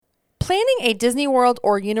Planning a Disney World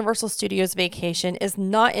or Universal Studios vacation is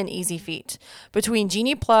not an easy feat. Between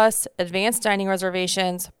Genie Plus, advanced dining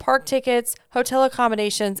reservations, park tickets, hotel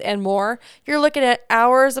accommodations, and more, you're looking at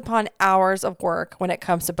hours upon hours of work when it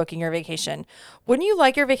comes to booking your vacation. Wouldn't you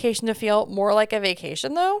like your vacation to feel more like a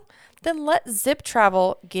vacation, though? Then let Zip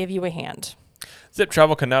Travel give you a hand. Zip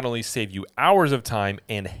Travel can not only save you hours of time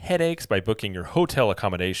and headaches by booking your hotel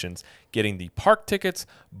accommodations, getting the park tickets,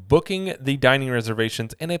 booking the dining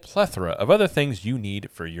reservations, and a plethora of other things you need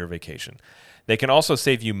for your vacation. They can also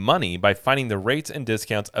save you money by finding the rates and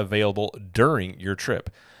discounts available during your trip.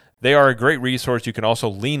 They are a great resource you can also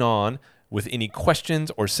lean on with any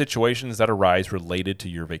questions or situations that arise related to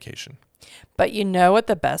your vacation. But you know what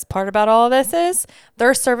the best part about all of this is?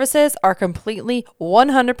 Their services are completely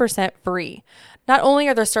 100% free. Not only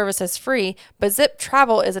are their services free, but Zip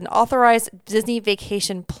Travel is an authorized Disney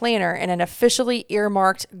vacation planner and an officially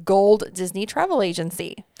earmarked Gold Disney travel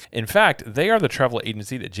agency. In fact, they are the travel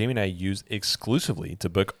agency that Jamie and I use exclusively to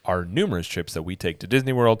book our numerous trips that we take to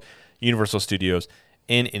Disney World, Universal Studios,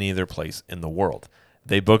 and any other place in the world.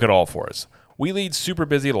 They book it all for us. We lead super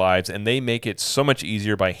busy lives, and they make it so much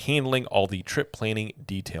easier by handling all the trip planning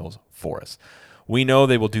details for us. We know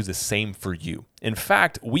they will do the same for you. In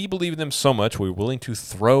fact, we believe in them so much we're willing to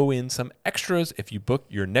throw in some extras if you book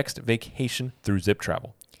your next vacation through Zip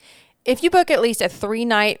Travel. If you book at least a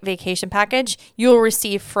 3-night vacation package, you'll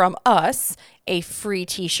receive from us a free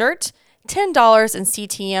t-shirt, $10 in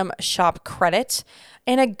CTM shop credit,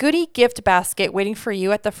 and a goodie gift basket waiting for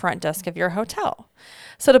you at the front desk of your hotel.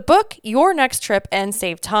 So to book your next trip and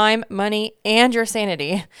save time, money, and your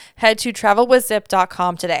sanity, head to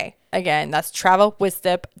travelwithzip.com today. Again, that's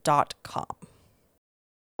travelwithzip.com.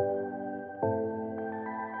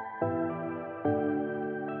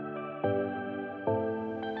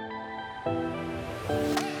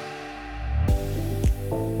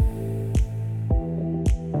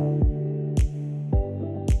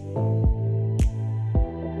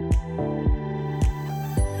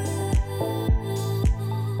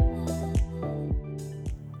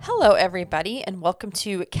 Hello, everybody, and welcome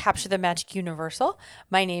to Capture the Magic Universal.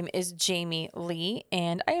 My name is Jamie Lee,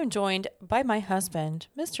 and I am joined by my husband,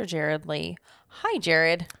 Mr. Jared Lee. Hi,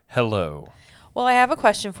 Jared. Hello. Well, I have a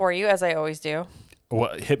question for you, as I always do.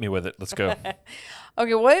 Well, hit me with it. Let's go.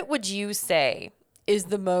 Okay, what would you say is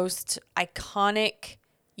the most iconic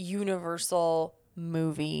Universal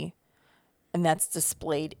movie, and that's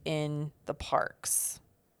displayed in the parks?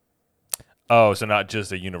 Oh, so not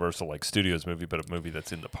just a Universal like Studios movie, but a movie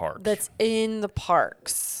that's in the park. That's in the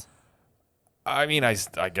parks. I mean, I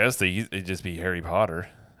guess it'd just be Harry Potter.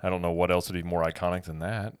 I don't know what else would be more iconic than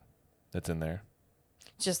that. That's in there.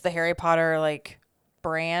 Just the Harry Potter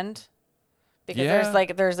brand, because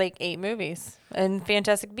there's 8 movies and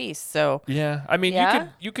Fantastic Beasts. So yeah, I mean, yeah?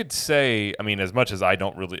 you could say, I mean, as much as I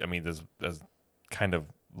don't really, I mean, as kind of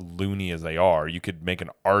loony as they are, you could make an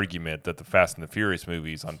argument that the Fast and the Furious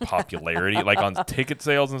movies on popularity, like on ticket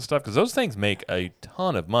sales and stuff, because those things make a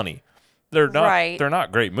ton of money. They're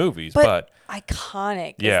not great movies, but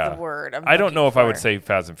iconic is the word. I don't know if I would say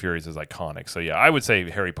Fast and Furious is iconic. So yeah, I would say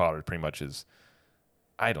Harry Potter pretty much is.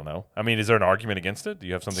 I don't know. I mean, is there an argument against it? Do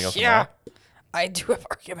you have something else? Yeah, I do have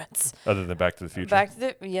arguments. Other than Back to the Future. Back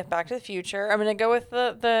to the Future. I'm gonna go with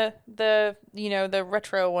the the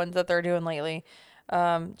retro ones that they're doing lately.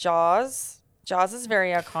 Jaws is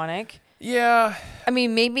very iconic. Yeah. I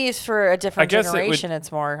mean, maybe it's for a different generation.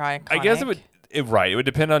 It's more iconic. I guess it would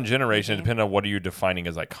depend on generation. Mm-hmm. Depend on what are you defining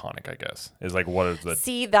as iconic. I guess is like what is the.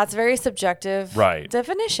 See, that's very subjective. Right.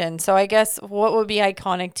 Definition. So I guess what would be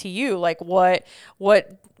iconic to you? Like what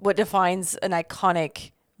defines an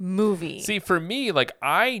iconic movie? See, for me, like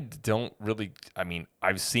I don't really. I mean,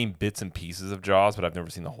 I've seen bits and pieces of Jaws, but I've never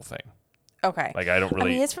seen the whole thing. Okay. Like I don't really.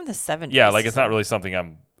 I mean, it's from the 70s. Yeah, like it's not really something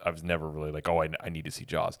I was never really like. Oh, I need to see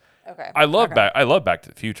Jaws. Okay. I love Back to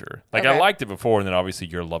the Future. Like I liked it before, and then obviously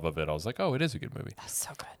your love of it. I was like, oh, it is a good movie. That's so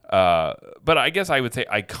good. But I guess I would say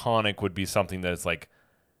iconic would be something that's like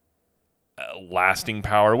lasting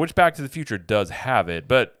power, which Back to the Future does have it.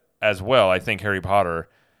 But as well, I think Harry Potter.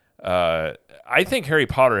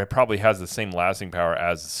 Probably has the same lasting power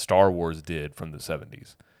as Star Wars did from the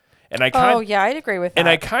 70s. And I'd agree with that. And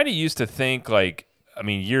I kind of used to think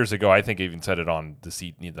years ago, I think I even said it on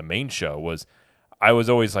the main show was I was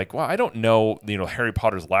always like, well, I don't know, Harry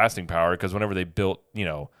Potter's lasting power because whenever they built,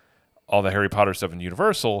 all the Harry Potter stuff in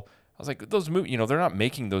Universal, I was like, those movies, they're not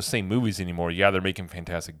making those same movies anymore. Yeah, they're making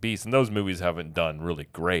Fantastic Beasts, and those movies haven't done really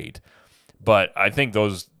great. But I think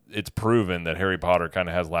it's proven that Harry Potter kind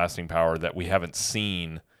of has lasting power that we haven't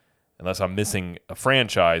seen, unless I'm missing a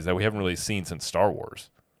franchise that we haven't really seen since Star Wars.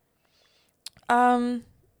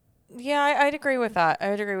 Yeah, I'd agree with that. I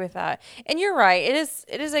would agree with that. And you're right. It is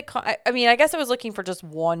I mean, I guess I was looking for just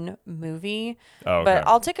one movie, Oh, but okay.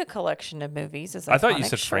 I'll take a collection of movies as I thought you iconic,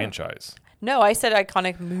 said sure. franchise. No, I said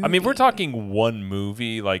iconic movie. I mean, if we're talking one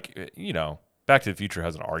movie, like, Back to the Future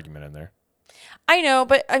has an argument in there. I know,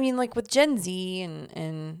 but I mean, like with Gen Z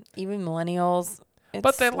and even millennials, it's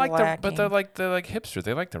But they're like lacking. they're like hipsters.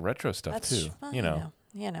 They like the retro stuff That's too. well, You know.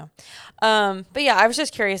 you know. But yeah, I was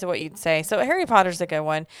just curious of what you'd say. So Harry Potter's a good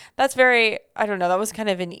one. That's very, I don't know. That was kind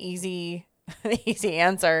of an easy, easy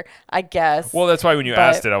answer, I guess. Well, that's why when you But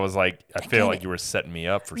asked it, I was like, I feel again, like you were setting me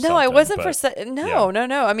up for no, something. I wasn't but no, yeah.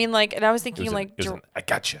 no. I mean, like, and I was It thinking was like, I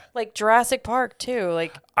gotcha. like Jurassic Park too.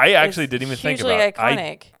 Like, I actually it's didn't even think hugely about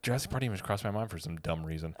iconic. Jurassic Park even crossed my mind for some dumb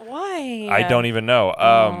reason. Why? I don't even know.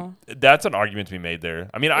 Oh. That's an argument to be made there.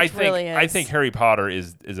 I mean, Really I is. think Harry Potter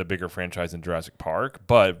is a bigger franchise than Jurassic Park,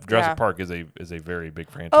 but Jurassic Yeah. Park is a very big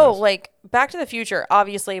franchise. Oh, like Back to the Future,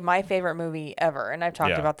 obviously my favorite movie ever, and I've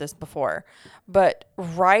talked Yeah. about this before. But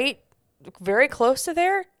right, very close to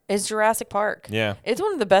there is Jurassic Park. Yeah. It's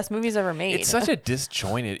one of the best movies ever made. It's such a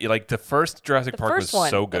disjointed. Like the first Jurassic Park was first one,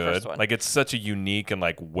 so the first good. one. Like it's such a unique and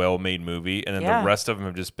like well-made movie, and then Yeah. the rest of them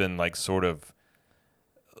have just been like sort of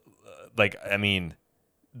like I mean,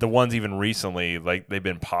 the ones even recently like they've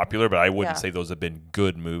been popular, but I wouldn't Yeah. say those have been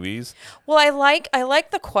good movies. Well, I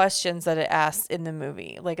like the questions that it asks in the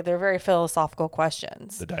movie. Like they're very philosophical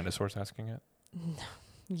questions. The dinosaurs asking it.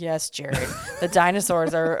 Yes, Jared. The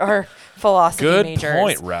dinosaurs are philosophy Good majors.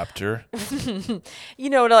 point, Raptor. You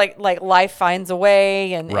know, like life finds a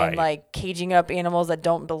way, and Right. like caging up animals that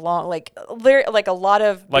don't belong. Like there, like a lot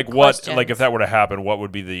of big Like what? questions. Like if that were to happen, what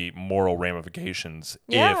would be the moral ramifications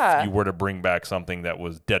Yeah. if you were to bring back something that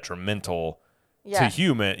was detrimental to Yeah.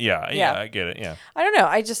 human? Yeah, Yeah. I get it. Yeah. I don't know.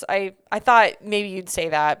 I thought maybe you'd say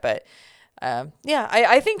that, but yeah,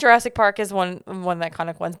 I think Jurassic Park is one of the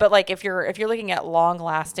iconic ones. But like if you're looking at long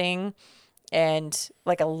lasting and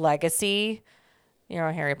like a legacy,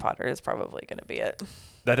 Harry Potter is probably going to be it.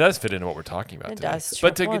 That does fit into what we're talking about It today. does.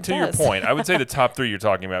 But Well, it to your does. point, I would say the top three you're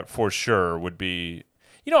talking about for sure would be,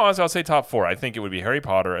 honestly, I'll say top four. I think it would be Harry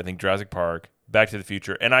Potter. I think Jurassic Park, Back to the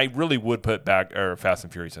Future, and I really would put Fast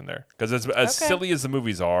and Furious in there because as Okay. silly as the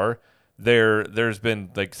movies are, there's been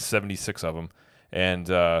like 76 of them, and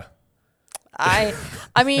I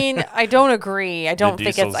mean, I don't agree. I don't think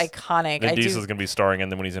it's Diesel's- iconic. Vin I Diesel's do. gonna be starring in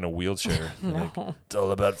them when he's in a wheelchair. Like, No. it's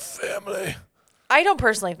all about family. I don't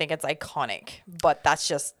personally think it's iconic, but that's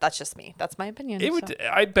just me. That's my opinion. It would. so.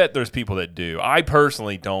 I bet there's people that do. I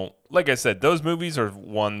personally don't. Like I said, those movies are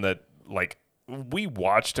one that like we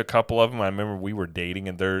watched a couple of them. I remember we were dating,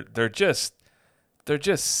 and they're just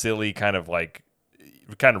silly, kind of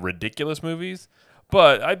ridiculous movies.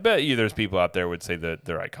 But I bet you there's people out there would say that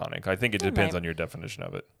they're iconic. I think it depends might. on your definition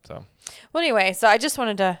of it. So Well, anyway, so I just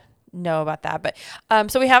wanted to know about that. But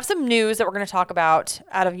so we have some news that we're going to talk about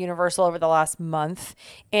out of Universal over the last month.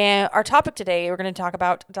 And our topic today, we're going to talk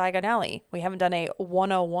about Diagon Alley. We haven't done a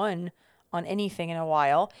 101 on anything in a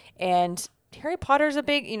while. And Harry Potter's a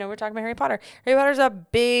big, we're talking about Harry Potter. Harry Potter's a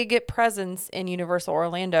big presence in Universal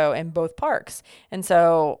Orlando in both parks. And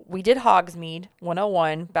so we did Hogsmeade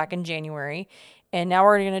 101 back in January. And now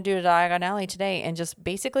we're going to do a Diagon Alley today and just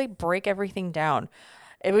basically break everything down.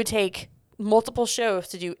 It would take multiple shows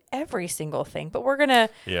to do every single thing, but we're gonna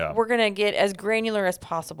get as granular as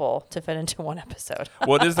possible to fit into one episode.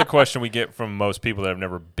 what is the question we get from most people that have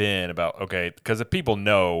never been about? Okay, because if people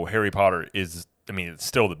know Harry Potter is, I mean, it's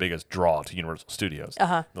still the biggest draw to Universal Studios.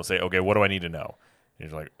 They'll say, okay, what do I need to know? And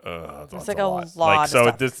you're like, It's that's like a a lot. lot of So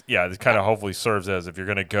stuff. this kind of hopefully serves as if you're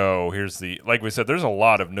gonna go. Here's the, like we said, there's a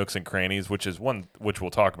lot of nooks and crannies, which we'll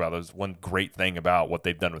talk about. There's one great thing about what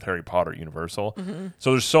they've done with Harry Potter at Universal. Mm-hmm. So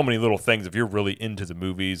there's so many little things. If you're really into the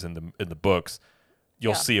movies and the books,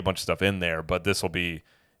 you'll Yeah. see a bunch of stuff in there. But this will be,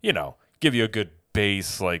 give you a good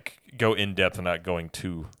base, like go in depth and not going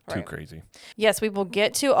too Right. crazy. Yes, we will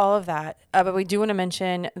get to all of that, but we do want to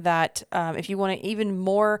mention that if you want even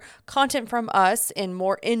more content from us and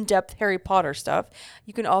more in-depth Harry Potter stuff,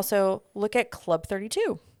 you can also look at Club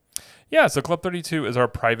 32. Yeah, so Club 32 is our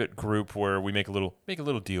private group where we make a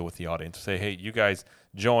little deal with the audience. Say, hey, you guys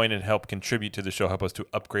join and help contribute to the show, help us to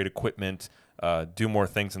upgrade equipment, do more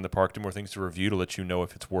things in the park, do more things to review to let you know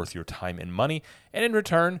if it's worth your time and money. And in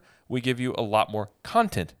return, we give you a lot more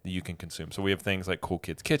content that you can consume. So we have things like Cool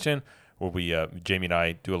Kids Kitchen, where we Jamie and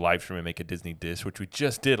I do a live stream and make a Disney dish, which we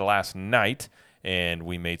just did last night. And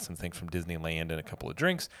we made some things from Disneyland and a couple of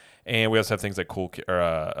drinks. And we also have things like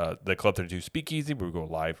the Club 32 Speakeasy, where we go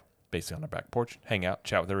live basically on our back porch, hang out,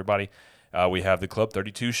 chat with everybody. We have the Club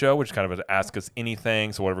 32 show, which kind of is Ask Us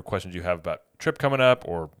Anything. So whatever questions you have about trip coming up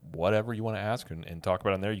or whatever you want to ask and talk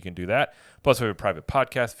about on there, you can do that. Plus, we have a private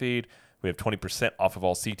podcast feed. We have 20% off of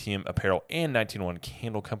all CTM apparel and 1901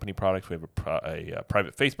 Candle Company products. We have a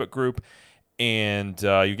private Facebook group. And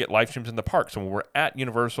you get live streams in the park. So when we're at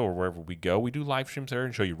Universal or wherever we go, we do live streams there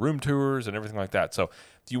and show you room tours and everything like that. So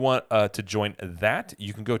if you want to join that,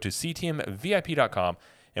 you can go to ctmvip.com,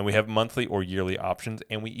 and we have monthly or yearly options,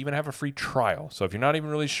 and we even have a free trial. So if you're not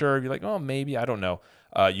even really sure, if you're like, oh, maybe, I don't know,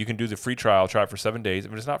 you can do the free trial, try it for 7 days.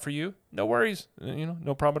 If it's not for you, no worries,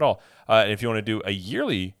 no problem at all. And if you want to do a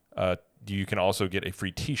yearly, you can also get a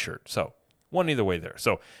free T-shirt. So one either way there.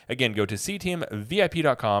 So, again, go to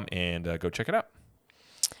ctmvip.com and go check it out.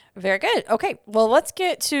 Very good. Okay, well, let's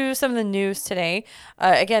get to some of the news today.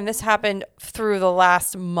 Again, this happened through the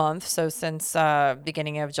last month, so since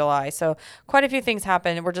beginning of July. So quite a few things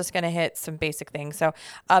happened. We're just going to hit some basic things. So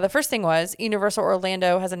the first thing was Universal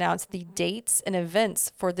Orlando has announced the dates and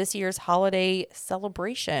events for this year's holiday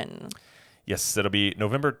celebration. Yes, it'll be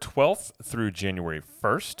November 12th through January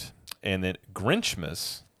 1st, and then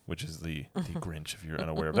Grinchmas, which is the Grinch, if you're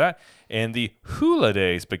unaware of that, and the Hula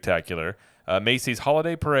Day Spectacular, Macy's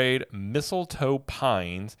Holiday Parade, Mistletoe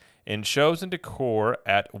Pines, and shows and decor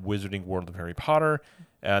at Wizarding World of Harry Potter.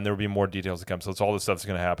 And there will be more details to come. So it's all the stuff that's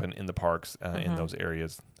going to happen in the parks, in those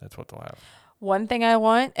areas. That's what they'll have. One thing I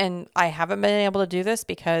want, and I haven't been able to do this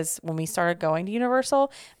because when we started going to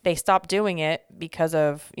Universal, they stopped doing it because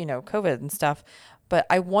of, COVID and stuff. But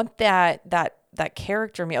I want that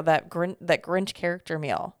character meal, that Grinch character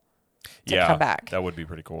meal to come back. That would be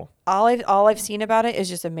pretty cool. All I've seen about it is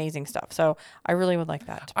just amazing stuff. So I really would like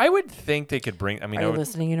that. I would think they could bring. Are you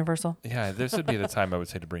listening, Universal? Yeah, this would be the time I would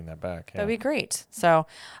say to bring that back. Yeah. That'd be great. So,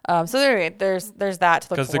 there's that to look forward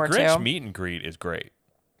to. Because the Grinch meet and greet is great.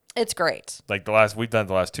 It's great. Like we've done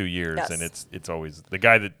the last 2 years, yes. And it's always the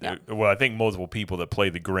guy that. Well, I think multiple people that play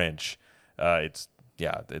the Grinch. It's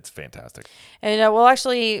fantastic. And we'll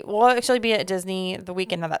actually be at Disney the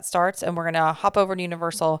weekend that starts, and we're gonna hop over to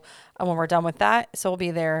Universal when we're done with that. So we'll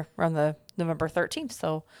be there around the November 13th.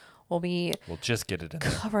 So we'll just get it in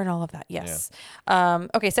covering all of that. Yes. Yeah.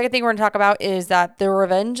 Okay. Second thing we're gonna talk about is that the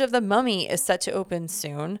Revenge of the Mummy is set to open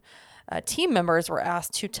soon. Team members were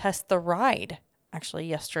asked to test the ride actually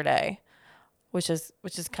yesterday, which is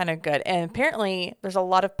kind of good. And apparently there's a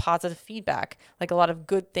lot of positive feedback. Like a lot of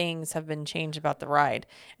good things have been changed about the ride.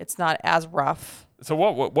 It's not as rough. So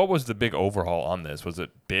what was the big overhaul on this? Was it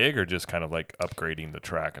big or just kind of like upgrading the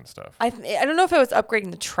track and stuff? I don't know if it was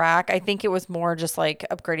upgrading the track. I think it was more just like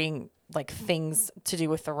upgrading like things to do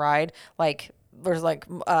with the ride. Like there's like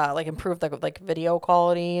improved like video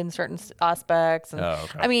quality in certain aspects. And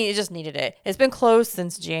okay. I mean, it just needed it. It's been closed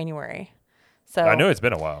since January. So I know it's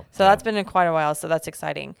been a while. So that's been in quite a while. So that's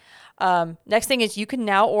exciting. Next thing is you can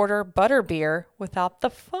now order butterbeer without the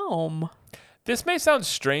foam. This may sound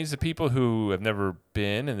strange to people who have never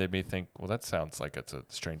been, and they may think, well, that sounds like it's a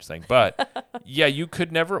strange thing. But yeah, you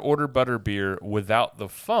could never order butterbeer without the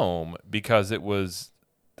foam because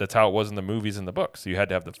that's how it was in the movies and the books. So you had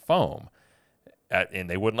to have the foam, and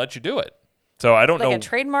they wouldn't let you do it. So I don't know. Like a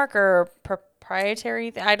trademark or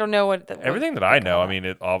proprietary thing? I don't know everything that I know. I mean,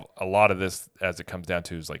 a lot of this, as it comes down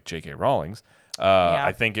to, is like J.K. Rowling's.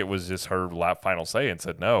 I think it was just her final say and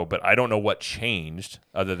said no, but I don't know what changed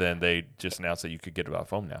other than they just announced that you could get it without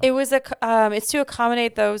foam now. It was it's to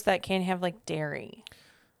accommodate those that can't have like dairy,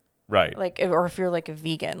 right? Like, or if you're like a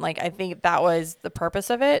vegan, like I think that was the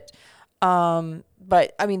purpose of it.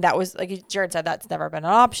 But I mean, that was like Jared said, that's never been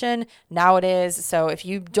an option. Now it is. So if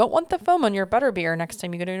you don't want the foam on your butterbeer next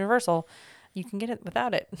time you go to Universal, you can get it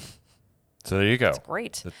without it. So there you go. That's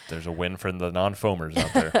great. There's a win for the non-foamers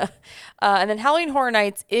out there. And then Halloween Horror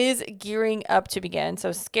Nights is gearing up to begin.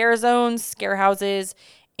 So scare zones, scare houses,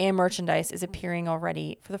 and merchandise is appearing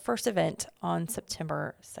already for the first event on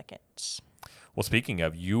September 2nd. Well, speaking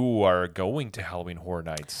of, you are going to Halloween Horror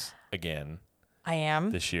Nights again. I am.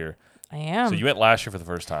 This year. I am. So you went last year for the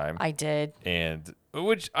first time. I did. And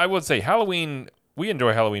which I would say Halloween, we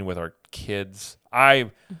enjoy Halloween with our kids.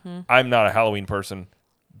 I'm not a Halloween person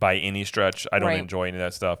by any stretch. I don't enjoy any of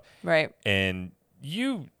that stuff. Right. And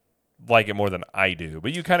you like it more than I do,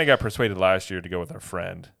 but you kind of got persuaded last year to go with our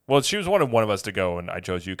friend. Well, she was one of us to go, and I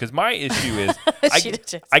chose you because my issue is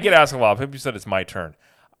I get asked a lot. People said it's my turn.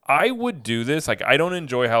 I would do this. Like, I don't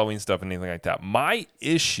enjoy Halloween stuff and anything like that. My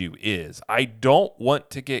issue is I don't want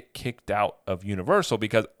to get kicked out of Universal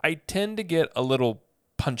because I tend to get a little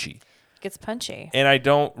punchy. Gets punchy. And I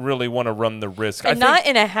don't really want to run the risk. And not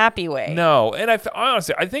in a happy way. No. And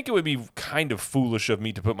honestly, I think it would be kind of foolish of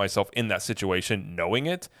me to put myself in that situation knowing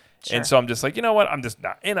it. Sure. And so I'm just like, you know what? I'm just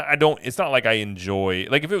not. And I don't, it's not like I enjoy,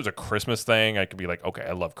 like if it was a Christmas thing, I could be like, okay,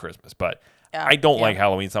 I love Christmas. But I don't like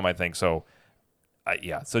Halloween. It's not my thing. So,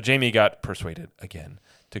 So Jamie got persuaded again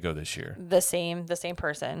to go this year. The same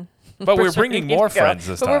person. But we're bringing more friends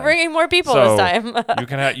this time. But we're bringing more people this time.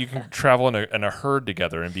 you can travel in a herd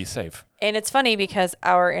together and be safe. And it's funny because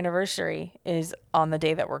our anniversary is on the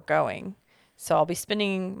day that we're going. So I'll be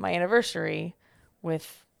spending my anniversary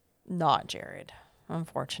with not Jared,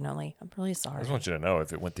 unfortunately. I'm really sorry. I just want you to know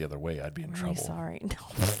if it went the other way, I'd be in trouble. Sorry.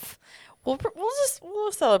 No.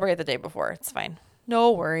 we'll celebrate the day before. It's fine.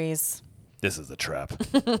 No worries. This is a trap.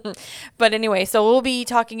 But anyway, so we'll be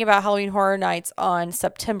talking about Halloween Horror Nights on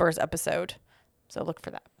September's episode. So look for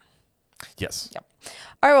that. Yes. Yep.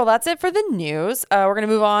 All right, well, that's it for the news. We're going to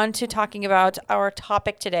move on to talking about our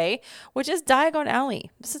topic today, which is Diagon Alley.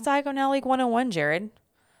 This is Diagon Alley 101, Jared.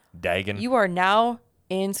 Diagon. You are now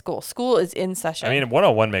in school. School is in session. I mean,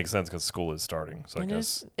 101 makes sense because school is starting. So I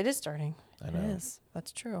guess it is starting. I know. It is.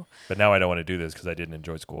 That's true. But now I don't want to do this because I didn't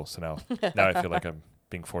enjoy school. So now I feel like I'm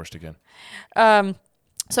being forced again.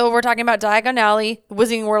 So we're talking about Diagon Alley, the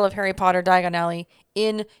Wizarding World of Harry Potter, Diagon Alley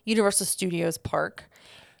in Universal Studios Park.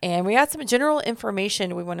 And we got some general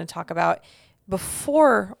information we want to talk about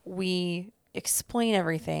before we explain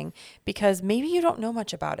everything, because maybe you don't know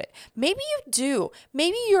much about it. Maybe you do.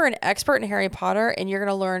 Maybe you're an expert in Harry Potter and you're going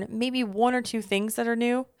to learn maybe one or two things that are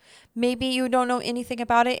new. Maybe you don't know anything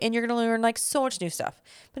about it and you're going to learn like so much new stuff.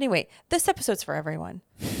 But anyway, this episode's for everyone.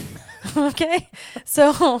 Okay?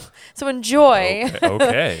 So enjoy.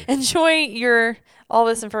 Okay. Enjoy all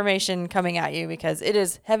this information coming at you because it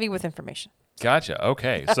is heavy with information. Gotcha.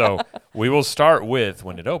 Okay. So we will start with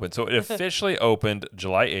when it opened. So it officially opened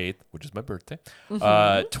July 8th, which is my birthday,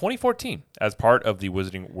 2014, as part of the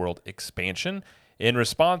Wizarding World expansion in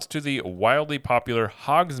response to the wildly popular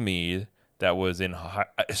Hogsmeade that was in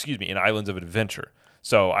Islands of Adventure.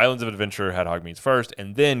 So Islands of Adventure had Hogsmeade first,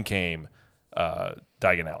 and then came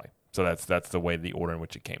Diagon Alley. So that's the way, the order in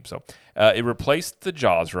which it came. So it replaced the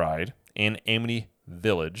Jaws ride in Amity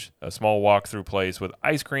Village, a small walk-through place with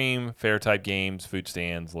ice cream, fair-type games, food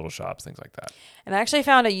stands, little shops, things like that. And I actually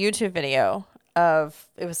found a YouTube video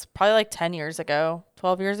it was probably like 10 years ago,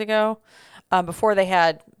 12 years ago, before they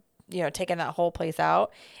had, taken that whole place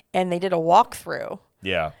out, and they did a walkthrough.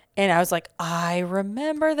 Yeah. And I was like, I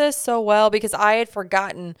remember this so well because I had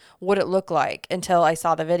forgotten what it looked like until I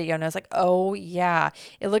saw the video. And I was like, oh, yeah.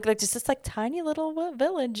 It looked like just this like tiny little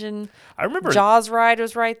village. And I remember Jaws ride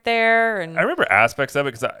was right there. And I remember aspects of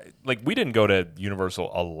it because we didn't go to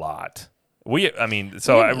Universal a lot. I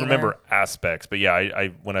remember aspects. But yeah,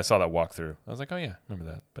 I when I saw that walkthrough, I was like, oh, yeah, I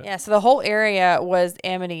remember that. But. Yeah, so the whole area was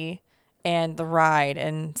Amity and the ride.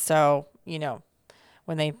 And so,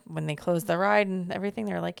 when they closed the ride and everything,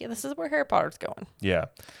 they're like, yeah, this is where Harry Potter's going. Yeah.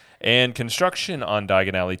 And construction on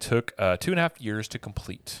Diagon Alley took 2.5 years to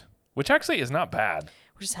complete, which actually is not bad.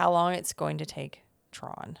 Which is how long it's going to take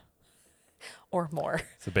Tron. Or more.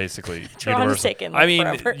 So basically, Tron's taken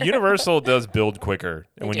forever. Universal does build quicker,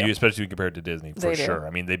 especially compared to Disney, for sure. I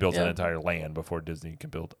mean, they built an entire land before Disney can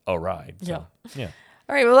build a ride. So, yeah.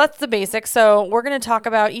 All right, well, that's the basics. So we're going to talk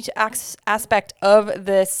about each aspect of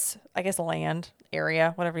this, I guess, land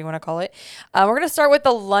area, whatever you want to call it. We're going to start with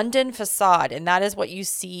the London facade, and that is what you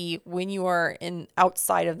see when you are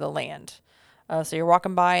outside of the land. So you're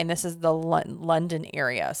walking by, and this is the London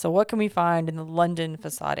area. So what can we find in the London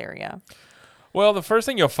facade area? Well, the first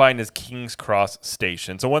thing you'll find is King's Cross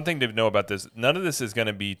Station. So one thing to know about this, none of this is going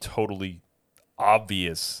to be totally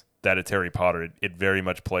obvious that it's Harry Potter. It very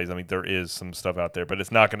much plays. I mean, there is some stuff out there, but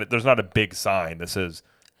it's not going to. There's not a big sign that says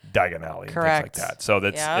Diagon Alley and things like that. So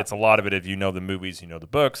it's a lot of it. If you know the movies, you know the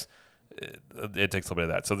books, it takes a little bit of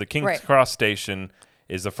that. So the King's Cross Station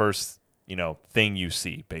is the first thing you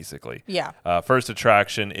see, basically. Yeah. First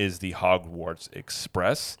attraction is the Hogwarts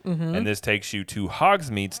Express, and this takes you to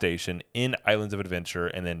Hogsmeade Station in Islands of Adventure,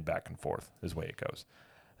 and then back and forth is the way it goes.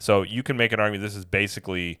 So you can make an argument this is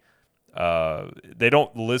basically. They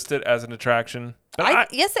don't list it as an attraction.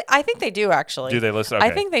 But yes, I think they do actually. Do they list it? Okay.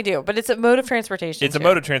 I think they do, but it's a mode of transportation. It's a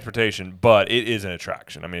mode of transportation, but it is an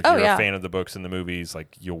attraction. I mean, if you're a fan of the books and the movies,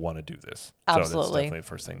 you'll want to do this. Absolutely. So that's definitely the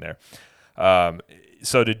first thing there.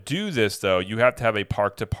 So to do this, though, you have to have a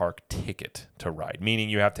park-to-park ticket to ride, meaning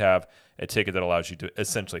you have to have a ticket that allows you to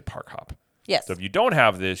essentially park hop. Yes. So if you don't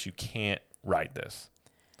have this, you can't ride this.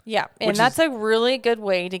 Yeah, and that's a really good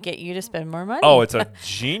way to get you to spend more money. Oh, it's a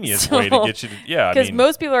genius way to get you to, because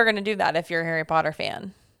most people are going to do that if you're a Harry Potter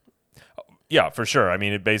fan. Yeah, for sure. I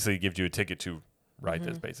mean, it basically gives you a ticket to ride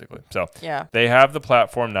this, basically. So Yeah. they have the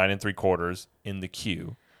platform 9 3/4 in the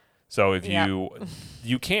queue. So if Yeah.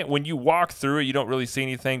 you can't, when you walk through it, you don't really see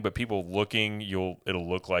anything, but people looking, it'll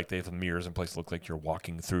look like they have the mirrors in place, look like you're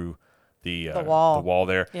walking through the wall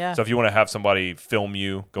there. Yeah. So if you want to have somebody film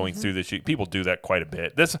you going through this, people do that quite a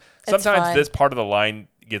bit. fun. Sometimes this part of the line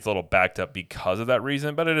gets a little backed up because of that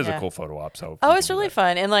reason, but it is a cool photo op. So it's really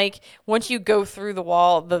fun. And like once you go through the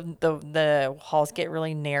wall, the halls get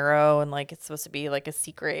really narrow and like it's supposed to be like a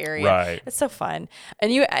secret area. Right. It's so fun.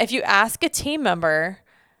 And if you ask a team member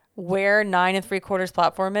where 9 3/4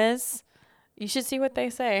 platform is, you should see what they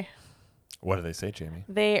say. What do they say, Jamie?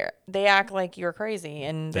 They act like you're crazy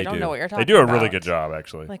and they don't know what you're talking about. They do a about. really good job,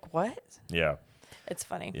 actually. Like what? Yeah. It's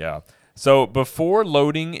funny. Yeah. So before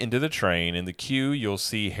loading into the train, in the queue, you'll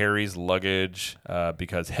see Harry's luggage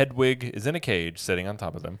because Hedwig is in a cage sitting on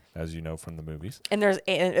top of them, as you know from the movies. And there's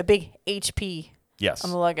a big HP Yes.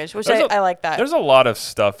 on the luggage, which I like that. There's a lot of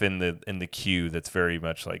stuff in the queue that's very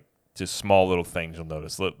much like just small little things you'll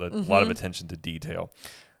notice. A lot of attention to detail.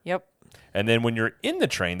 Yep. And then when you're in the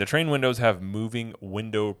train windows have moving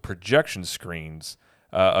window projection screens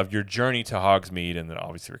of your journey to Hogsmeade, and then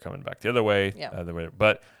obviously we're coming back the other way. Yeah.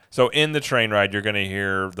 But so in the train ride, you're going to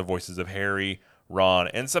hear the voices of Harry, Ron,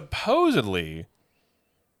 and supposedly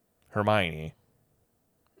Hermione.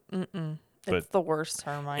 It's the worst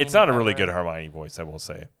Hermione. It's not a really ever. good Hermione voice, I will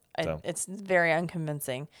say. So. It's very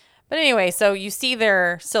unconvincing. But anyway, so you see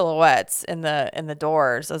their silhouettes in the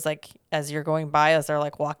doors as you're going by, as they're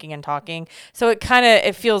like walking and talking. So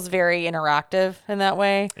it feels very interactive in that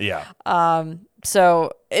way. Yeah.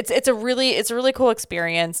 So it's a really cool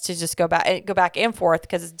experience to just go back and forth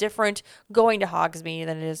because it's different going to Hogsmeade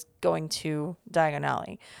than it is going to Diagon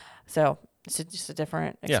Alley. So it's just a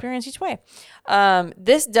different experience each way.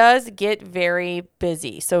 This does get very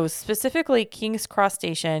busy. So specifically, King's Cross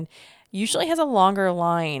Station usually has a longer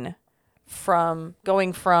line from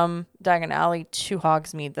Diagon Alley to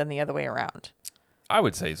Hogsmeade than the other way around. I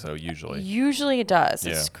would say so, usually. Usually it does.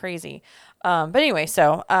 It's crazy. But anyway,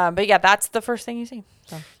 but yeah, that's the first thing you see.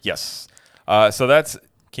 So. Yes. So that's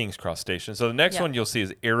King's Cross Station. So the next one you'll see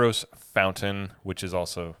is Eros Fountain, which is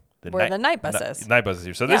also where the night bus is. Night bus is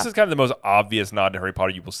here. So this is kind of the most obvious nod to Harry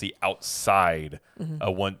Potter you will see outside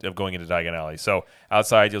of going into Diagon Alley. So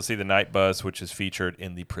outside you'll see the night bus, which is featured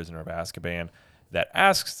in The Prisoner of Azkaban,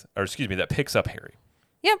 that picks up Harry.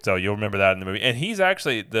 Yep. So you'll remember that in the movie. And he's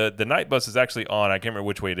actually the night bus is actually on. I can't remember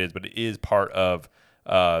which way it is, but it is part of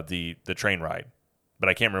the train ride. But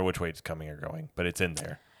I can't remember which way it's coming or going. But it's in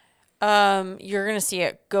there. You're gonna see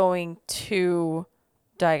it going to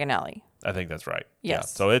Diagon Alley. I think that's right. Yes. Yeah.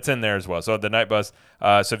 So it's in there as well. So the night bus.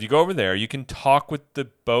 So if you go over there, you can talk with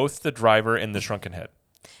both the driver and the shrunken head.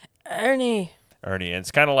 Ernie. And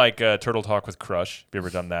it's kind of like Turtle Talk with Crush. Have you ever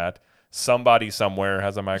done that? Somebody somewhere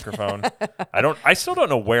has a microphone. I still don't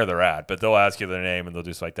know where they're at, but they'll ask you their name and they'll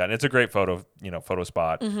do stuff like that. And it's a great photo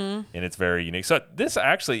spot, and it's very unique. So this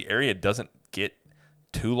area doesn't get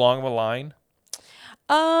too long of a line.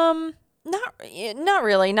 Not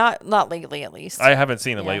really. Not lately, at least. I haven't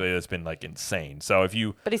seen it lately. That's been like insane. So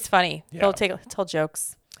but he's funny. He'll tell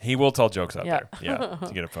jokes. He will tell jokes out there. Yeah,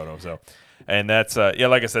 to get a photo. So. And that's, like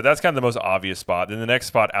I said, that's kind of the most obvious spot. Then the next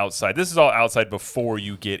spot outside. This is all outside before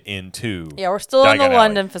you get into we're still in the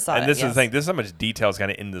London facade. And this is the thing. This is how much detail is kind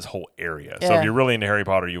of in this whole area. So if you're really into Harry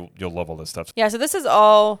Potter, you'll love all this stuff. Yeah, so this is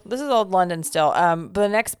all London still. But the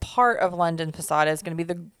next part of London facade is going to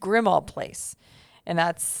be the Grimmauld Place. And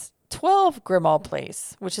that's 12 Grimmauld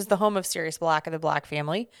Place, which is the home of Sirius Black of the Black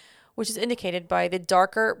family, which is indicated by the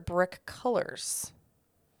darker brick colors.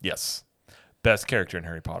 Yes. Best character in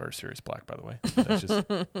Harry Potter is Sirius Black, by the way. That's just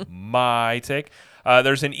my take.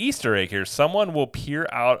 There's an Easter egg here. Someone will peer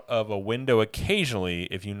out of a window occasionally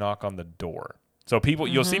if you knock on the door. So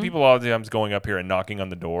you'll see people all the times going up here and knocking on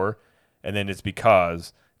the door, and then it's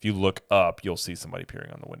because if you look up, you'll see somebody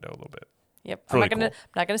peering on the window a little bit. Yep. Really I'm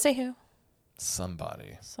not gonna say who.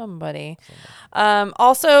 Somebody.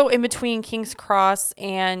 Also, in between King's Cross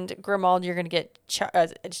and Grimmauld, you're gonna get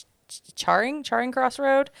Charing Cross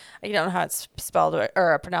Road. I don't know how it's spelled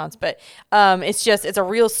or pronounced, but it's a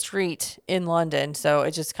real street in London, so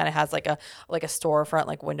it just kind of has like a storefront,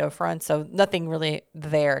 like window front. So nothing really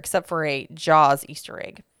there except for a Jaws Easter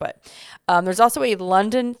egg. But there's also a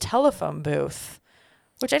London telephone booth,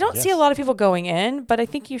 which I don't see a lot of people going in, but I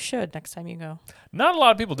think you should next time you go. Not a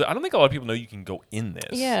lot of people do. I don't think a lot of people know you can go in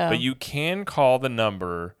this. Yeah. But you can call the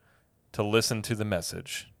number to listen to the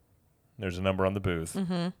message. There's a number on the booth,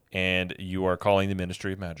 and you are calling the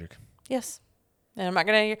Ministry of Magic. Yes. And I'm not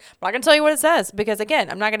gonna tell you what it says because again,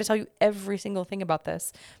 I'm not gonna tell you every single thing about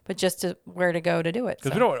this, but just where to go to do it.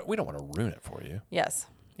 Because we don't want to ruin it for you. Yes.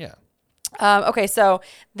 Yeah. Okay, so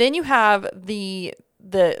then you have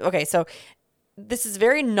okay, so this is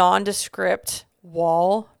very nondescript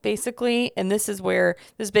wall basically, and this is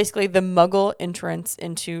basically the Muggle entrance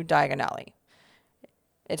into Diagon Alley.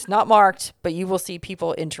 It's not marked, but you will see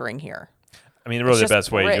people entering here. I mean, really the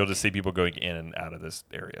best way, brick. you'll just see people going in and out of this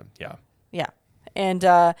area. Yeah. Yeah. And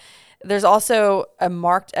there's also a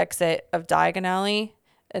marked exit of Diagon Alley,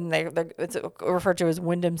 and it's referred to as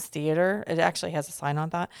Wyndham's Theater. It actually has a sign on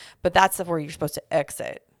that, but that's where you're supposed to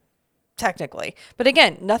exit, technically. But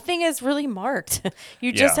again, nothing is really marked.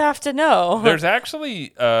 You just have to know. There's actually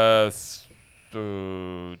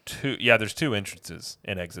two. Yeah, there's two entrances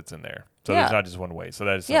and exits in there, so there's not just one way. So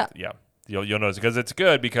that is You'll notice because it's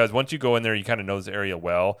good because once you go in there, you kind of know this area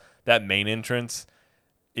well. That main entrance,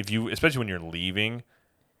 especially when you're leaving,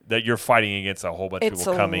 that you're fighting against a whole bunch of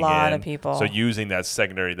people coming in. It's a lot of people. So using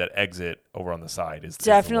that exit over on the side is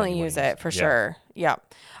definitely use it for sure. Yeah.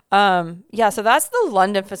 So that's the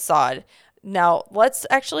London facade. Now let's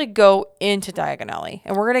actually go into Diagon Alley,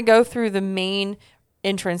 and we're going to go through the main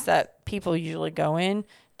entrance that people usually go in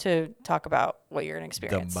to talk about what you're going to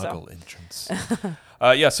experience. The Muggle entrance.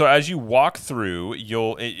 So as you walk through,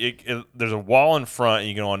 there's a wall in front, and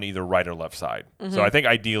you go on either right or left side. Mm-hmm. So I think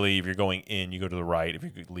ideally, if you're going in, you go to the right. If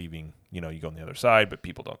you're leaving, you go on the other side. But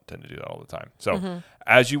people don't tend to do that all the time. So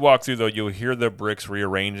as you walk through, though, you'll hear the bricks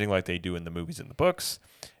rearranging like they do in the movies and the books,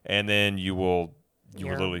 and then you will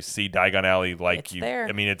literally see Diagon Alley there.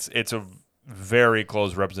 I mean, it's a very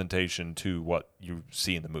close representation to what you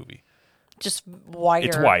see in the movie. Just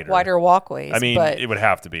wider walkways. I mean, it would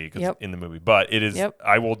have to be because in the movie, but it is. Yep.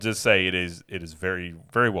 I will just say it is very,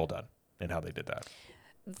 very well done in how they did that.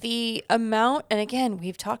 The amount, and again,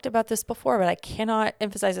 we've talked about this before, but I cannot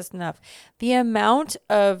emphasize this enough. The amount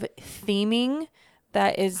of theming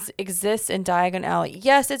that exists in Diagon Alley.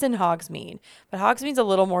 Yes, it's in Hogsmeade, but Hogsmeade's a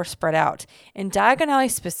little more spread out. In Diagon Alley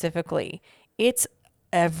specifically, it's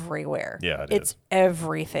everywhere. Yeah, it's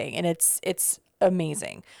everything, and it's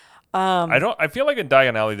amazing. I feel like in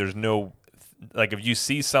Diagon Alley, there's no, if you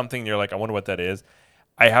see something, you're like, I wonder what that is.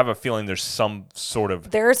 I have a feeling there's some sort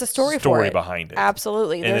of there's a story for it. Behind it.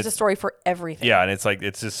 Absolutely. There's a story for everything. Yeah, and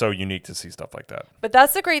it's just so unique to see stuff like that. But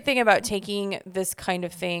that's the great thing about taking this kind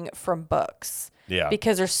of thing from books. Yeah.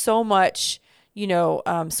 Because there's so much,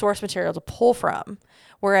 source material to pull from.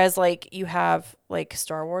 Whereas you have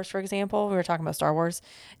Star Wars, for example, we were talking about Star Wars.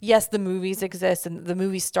 Yes, the movies exist and the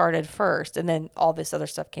movies started first and then all this other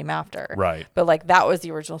stuff came after. Right. But that was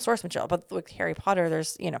the original source material. But with Harry Potter,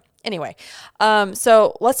 there's, anyway.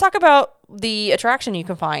 So let's talk about the attraction you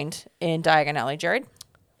can find in Diagon Alley, Jared.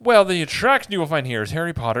 Well, the attraction you will find here is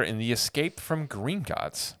Harry Potter and the Escape from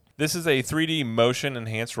Gringotts. This is a 3D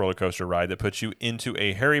motion-enhanced roller coaster ride that puts you into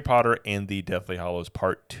a Harry Potter and the Deathly Hallows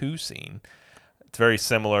Part 2 scene. It's very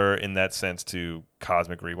similar in that sense to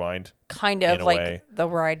Cosmic Rewind. Kind of like the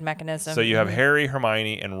ride mechanism. So you have Harry,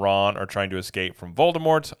 Hermione, and Ron are trying to escape from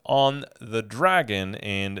Voldemort on the dragon,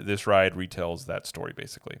 and this ride retells that story,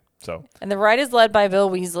 basically. And the ride is led by Bill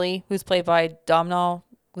Weasley, who's played by Domhnall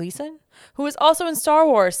Gleeson, who is also in Star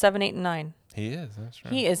Wars 7, 8, and 9. He is, that's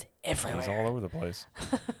right. He is everywhere. He's all over the place.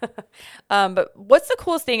 But what's the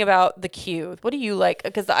coolest thing about the queue? What do you like?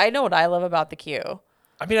 Because I know what I love about the queue.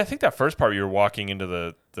 I mean, I think that first part, you're walking into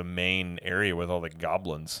the main area with all the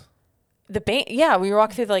goblins. The bank, yeah, we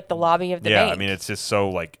walk through the lobby of the bank. Yeah, I mean, it's just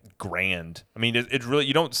so grand. I mean, it really,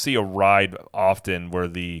 you don't see a ride often where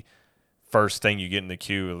the first thing you get in the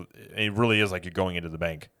queue, it really is like you're going into the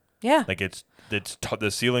bank. Yeah,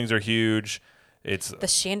 the ceilings are huge. It's the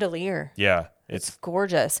chandelier. Yeah, it's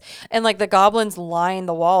gorgeous, and the goblins line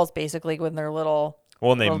the walls basically with their little.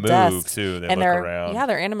 Well, and they move desks. too. They look around. Yeah,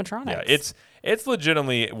 they're animatronics. Yeah, it's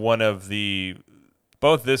legitimately one of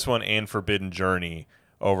both this one and Forbidden Journey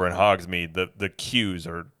over in Hogsmeade. The queues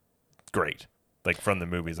are great, from the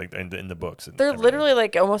movies, in the books. And they're everything.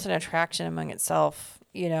 literally almost an attraction among itself.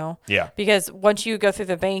 Yeah. Because once you go through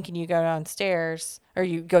the bank and you go downstairs or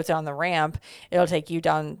you go down the ramp, it'll take you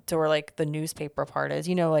down to where the newspaper part is.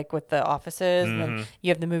 With the offices, and then you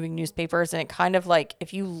have the moving newspapers, and it kind of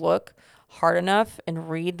if you look hard enough and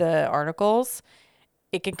read the articles,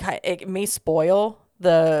 it may spoil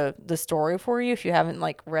the story for you if you haven't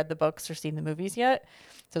read the books or seen the movies yet.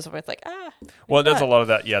 So it's well, it does a lot of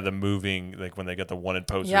that. Yeah, the moving, when they get the wanted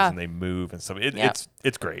posters and they move and stuff.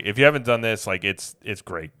 It's great. If you haven't done this, it's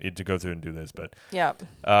great to go through and do this. But yeah.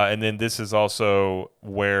 And then this is also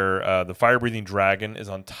where the fire breathing dragon is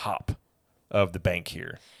on top of the bank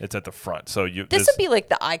here. It's at the front. So This would be like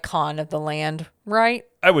the icon of the land, right?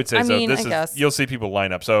 I would say I so. mean, I guess. You'll see people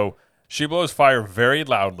line up. So she blows fire very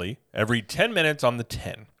loudly every 10 minutes on the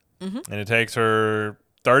 10. And it takes her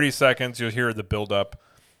 30 seconds. You'll hear the build up.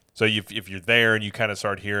 So if you're there and you kind of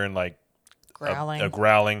start hearing like Growling. a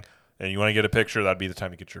growling and you want to get a picture, that'd be the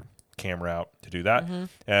time to get your camera out to do that.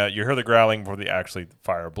 You hear the growling before the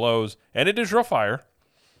fire blows. And it is real fire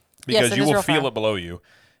because you will feel it below you.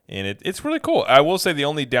 And it's really cool. I will say the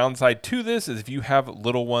only downside to this is if you have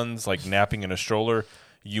little ones like napping in a stroller,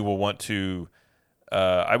 you will want to,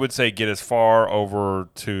 I would say, get as far over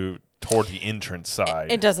toward the entrance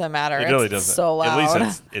side. It doesn't matter. It really it's doesn't. So loud. At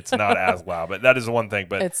least it's not as loud. But that is the one thing.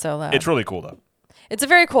 But it's so loud. It's really cool though. It's a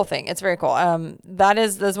very cool thing. It's very cool.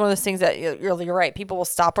 That's one of those things that you're right. People will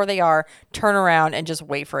stop where they are, turn around, and just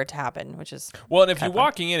wait for it to happen, which is well. And if you're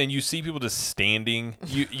walking in and you see people just standing,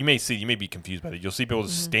 you may be confused by it. You'll see people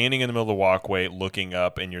just standing in the middle of the walkway, looking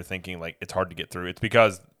up, and you're thinking like it's hard to get through. It's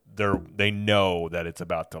because they know that it's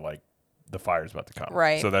about to like the fire's about to come.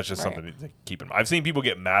 Right. So that's just something to keep in mind. I've seen people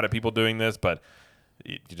get mad at people doing this, but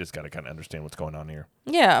you just got to kind of understand what's going on here.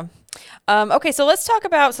 Yeah. Okay, so let's talk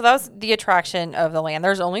about, so that was the attraction of the land.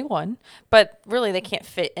 There's only one, but really they can't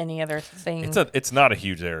fit any other thing. It's not a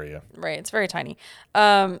huge area. Right, it's very tiny.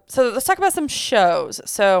 So let's talk about some shows.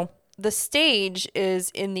 So the stage is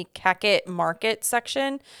in the Cacket Market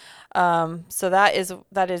section. So that is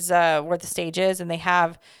where the stage is, and they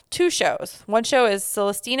have two shows. One show is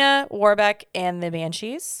Celestina Warbeck and the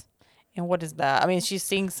Banshees. And what is that? I mean, she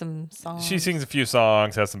sings some songs. She sings a few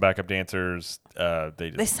songs, has some backup dancers.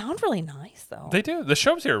 They sound really nice, though. They do. The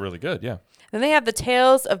shows here are really good, yeah. Then they have the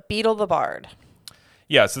Tales of Beetle the Bard.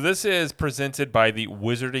 Yeah, so this is presented by the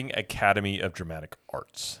Wizarding Academy of Dramatic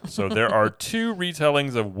Arts. So there are two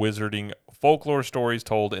retellings of wizarding folklore stories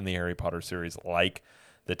told in the Harry Potter series, like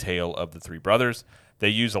The Tale of the Three Brothers. They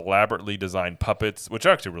use elaborately designed puppets, which are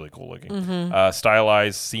actually really cool looking,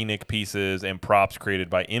 stylized scenic pieces, and props created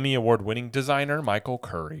by Emmy Award-winning designer Michael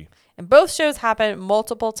Curry. And both shows happen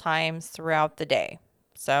multiple times throughout the day.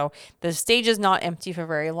 So the stage is not empty for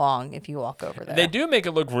very long if you walk over there. They do make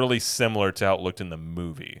it look really similar to how it looked in the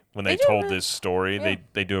movie. When they told this story,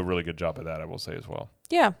 they do a really good job of that, I will say as well.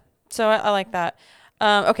 Yeah, so I like that.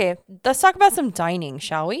 Okay, let's talk about some dining,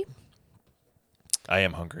 shall we? I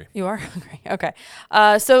am hungry. You are hungry. Okay.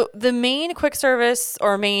 So the main quick service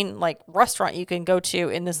or main like restaurant you can go to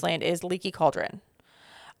in this land is Leaky Cauldron.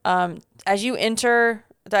 As you enter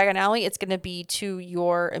Diagon Alley, it's going to be to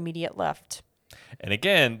your immediate left. And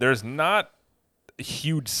again, there's not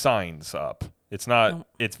huge signs up. It's not. Nope.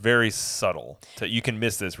 It's very subtle. So you can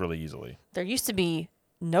miss this really easily. There used to be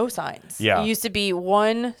no signs. Yeah. There used to be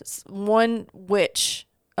one witch,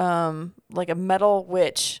 like a metal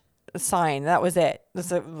witch sign. That was it.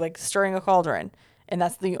 It's like stirring a cauldron, and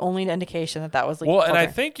that's the only indication that was Leaky Cauldron. And I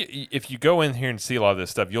think if you go in here and see a lot of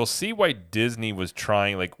this stuff, you'll see why Disney was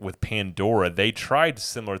trying, like with Pandora, they tried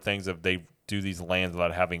similar things of they do these lands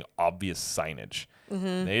without having obvious signage.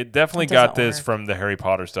 Mm-hmm. They definitely got this from the Harry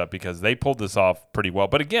Potter stuff because they pulled this off pretty well.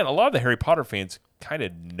 But again, a lot of the Harry Potter fans kind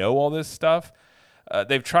of know all this stuff.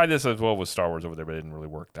 They've tried this as well with Star Wars over there, but it didn't really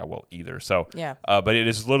work that well either. So, yeah. But it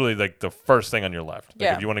is literally like the first thing on your left. Like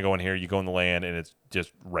yeah. If you want to go in here, you go in the land, and it's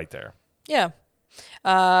just right there. Yeah.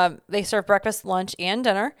 They serve breakfast, lunch, and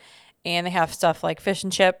dinner, and they have stuff like fish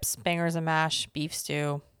and chips, bangers and mash, beef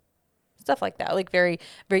stew, stuff like that. Like very,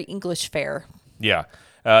 very English fare. Yeah.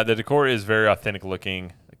 The decor is very authentic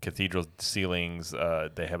looking. Cathedral ceilings.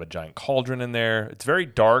 They have a giant cauldron in there. It's very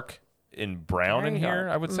dark and brown in here,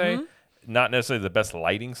 I would say. Not necessarily the best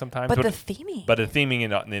lighting sometimes, but the theming. But the theming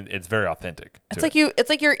and it's very authentic. It's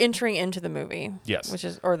like you're entering into the movie.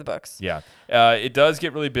 Yes, or the books. Yeah, it does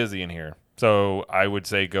get really busy in here, so I would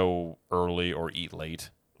say go early or eat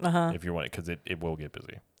late if you want it, because it will get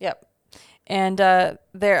busy. Yep, and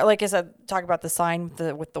there, like I said, talk about the sign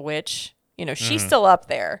with the witch. You know, she's still up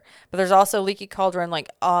there, but there's also Leaky Cauldron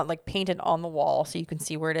like painted on the wall, so you can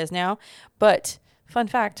see where it is now. But fun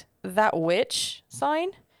fact, that witch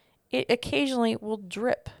sign, it occasionally will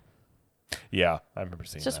drip. Yeah, I remember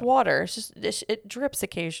seeing that. It's just water. It's just it drips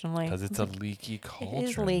occasionally. Because it's a leaky cauldron. It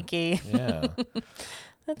is leaky. Yeah.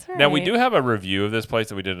 That's right. Now, we do have a review of this place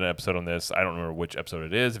that we did an episode on this. I don't remember which episode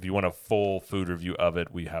it is. If you want a full food review of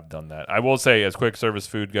it, we have done that. I will say, as quick service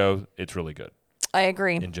food goes, it's really good. I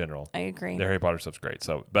agree. In general. I agree. The Harry Potter stuff's great.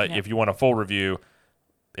 So, but if you want a full review,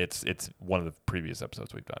 it's one of the previous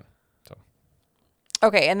episodes we've done. So.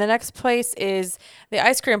 Okay, and the next place is the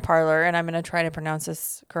ice cream parlor, and I'm going to try to pronounce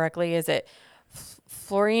this correctly. Is it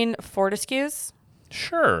Florine Fortescue's?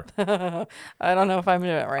 Sure. I don't know if I'm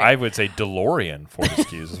doing it right. I would say DeLorean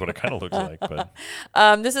Fortescue's is what it kind of looks like. But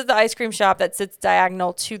This is the ice cream shop that sits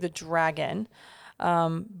diagonal to the Dragon.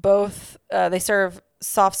 Both they serve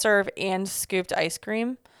soft serve and scooped ice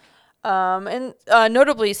cream. And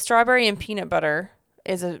notably, strawberry and peanut butter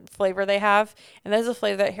is a flavor they have, and that is a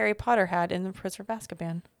flavor that Harry Potter had in the Prisoner of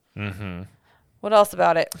Azkaban. mm-hmm. What else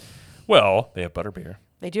about it? Well, they have butterbeer.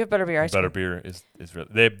 They do have butterbeer ice cream. Butterbeer is really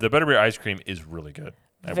the butterbeer ice cream is really good.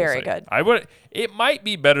 I will Very say. good. It might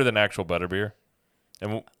be better than actual butterbeer.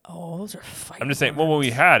 And Oh, those are fighting I'm just saying. Well, when we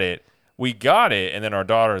had it, we got it, and then our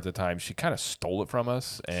daughter at the time, she kind of stole it from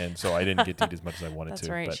us, and so I didn't get to eat as much as I wanted That's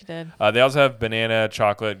to. right, But, she did. They also have banana,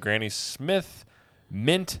 chocolate, Granny Smith,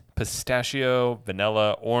 mint, pistachio,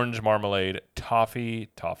 vanilla, orange marmalade, toffee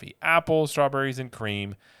apple, strawberries, and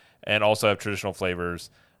cream, and also have traditional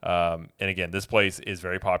flavors. And again, this place is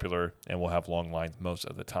very popular and will have long lines most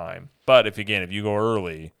of the time. But if you go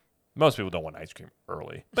early, most people don't want ice cream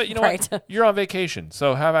early. But you know Right. what? You're on vacation,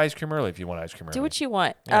 so have ice cream early if you want ice cream early. Do what you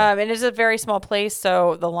want. Yeah. It is a very small place,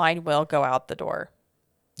 so the line will go out the door.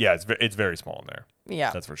 Yeah, it's very small in there.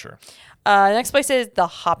 Yeah. That's for sure. Next place is the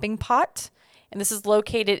Hopping Pot, and this is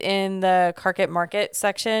located in the Carket Market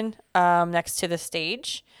section next to the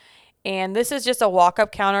stage. And this is just a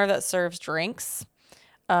walk-up counter that serves drinks.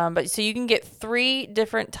 But so you can get 3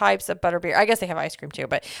 different types of butterbeer. I guess they have ice cream too,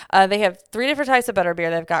 but they have 3 different types of butterbeer.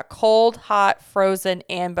 They've got cold, hot, frozen,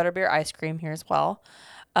 and butterbeer ice cream here as well.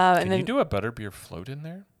 Can you do a butterbeer float in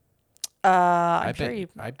there? I'm sure you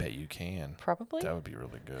I bet you can. probably. That would be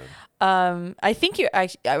really good. I think you.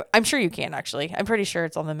 I'm sure you can actually. I'm pretty sure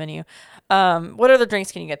it's on the menu. What other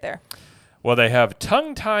drinks can you get there? Well, they have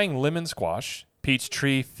tongue-tying lemon squash, peach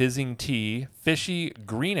tree fizzing tea, fishy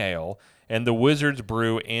green ale, and the Wizard's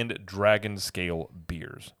Brew and Dragon Scale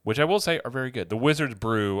beers, which I will say are very good. The Wizard's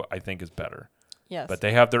Brew, I think, is better. Yes. But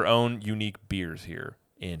they have their own unique beers here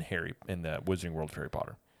in the Wizarding World of Harry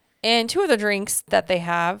Potter. And 2 other drinks that they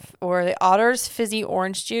have are the Otter's Fizzy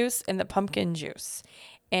Orange Juice and the Pumpkin Juice.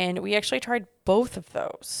 And we actually tried both of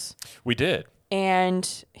those. We did.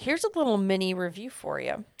 And here's a little mini review for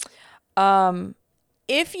you.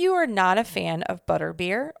 If you are not a fan of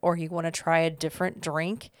butterbeer or you want to try a different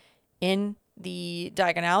drink in the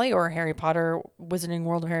Diagon Alley or Harry Potter, Wizarding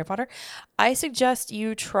World of Harry Potter, I suggest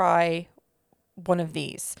you try one of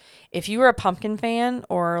these. If you are a pumpkin fan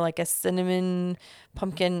or like a cinnamon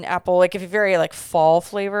pumpkin apple, like if you're very like fall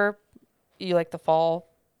flavor, you like the fall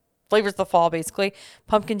flavors, the fall basically,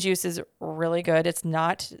 pumpkin juice is really good. It's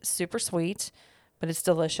not super sweet, but it's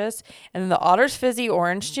delicious. And then the Otter's Fizzy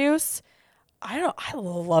Orange Juice, I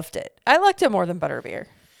loved it. I liked it more than butterbeer.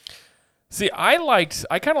 See, I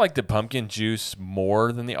kind of liked the pumpkin juice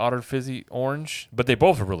more than the Otter Fizzy Orange, but they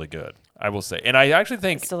both are really good, I will say. And I actually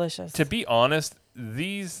think, It's delicious. to be honest,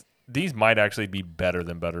 these might actually be better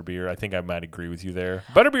than butterbeer. I think I might agree with you there.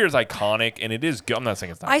 Butterbeer is iconic, and it is good. I'm not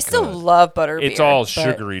saying it's not I good. still love butterbeer. It's all but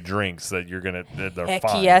sugary drinks that they're Heck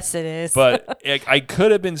fine. yes, it is. But I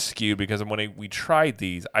could have been skewed because when we tried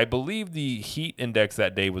these, I believe the heat index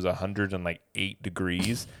that day was 108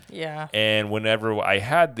 degrees. yeah. And whenever I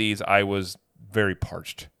had these, I was very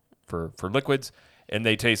parched for liquids, and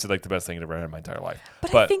they tasted like the best thing I've ever had in my entire life.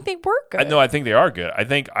 But I think they were good. I think they are good.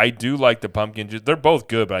 I do like the pumpkin juice. They're both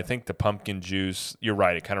good, but I think the pumpkin juice, you're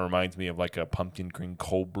right, it kind of reminds me of like a pumpkin cream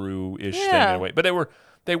cold brew-ish thing in a way. But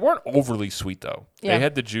they weren't overly sweet, though. Yeah. They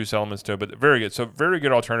had the juice elements to it, but very good. So very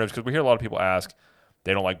good alternatives, because we hear a lot of people ask,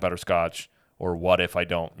 they don't like butterscotch, or what if I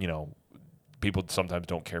don't, people sometimes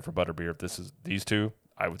don't care for butterbeer. If these two,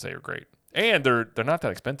 I would say are great. And they're not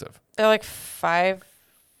that expensive. They're like $5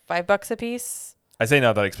 a piece I say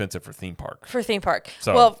not that expensive for theme park. for theme park.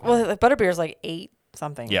 So, well, the butterbeer is like $8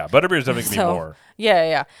 something. Yeah, butterbeer is definitely going to be more.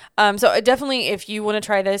 Yeah. So definitely, if you want to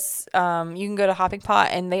try this, you can go to Hopping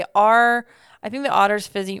Pot, and I think the Otter's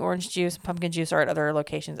Fizzy Orange Juice, Pumpkin Juice are at other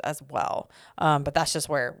locations as well. But that's just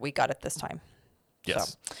where we got it this time.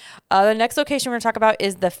 Yes. So, the next location we're going to talk about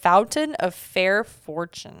is the Fountain of Fair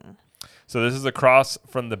Fortune. So this is across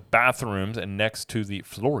from the bathrooms and next to the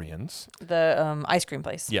Florians. The ice cream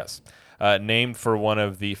place. Yes. Named for one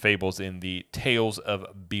of the fables in the Tales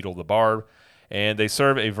of Beetle the Bard. And they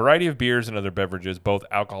serve a variety of beers and other beverages, both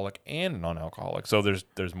alcoholic and non-alcoholic. So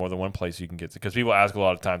there's more than one place you can get, because people ask a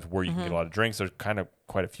lot of times where you can get a lot of drinks. There's kind of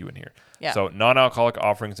quite a few in here. Yeah. So non-alcoholic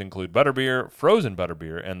offerings include butterbeer, frozen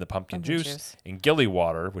butterbeer, and the pumpkin juice, and gilly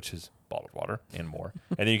water, which is bottled water, and more.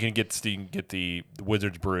 And then you can get the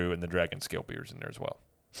Wizard's Brew and the Dragon Scale beers in there as well.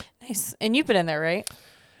 Nice. And you've been in there, right?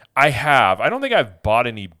 I have. I don't think I've bought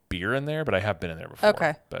any beer in there, but I have been in there before.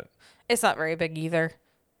 Okay. But It's not very big either.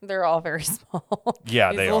 They're all very small.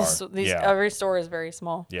 Yeah, they are. Every store is very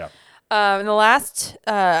small. Yeah. And the last,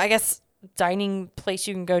 I guess, dining place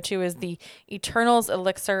you can go to is the Eternals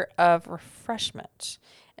Elixir of Refreshment.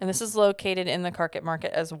 And this is located in the Carpet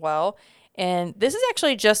Market as well. And this is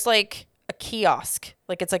actually just like a kiosk.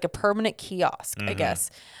 Like it's like a permanent kiosk, I guess.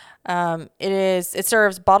 It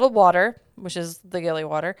serves bottled water, which is the Gilly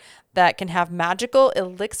water, that can have magical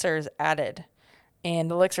elixirs added.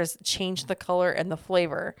 And the elixirs change the color and the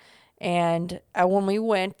flavor. And when we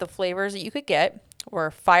went, the flavors that you could get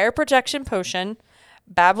were Fire Protection Potion,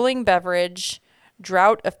 Babbling Beverage,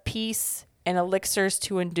 Drought of Peace, and Elixirs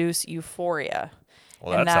to Induce Euphoria.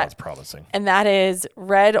 Well, that sounds promising. And that is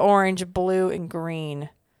red, orange, blue, and green,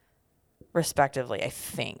 respectively, I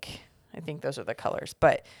think. I think those are the colors.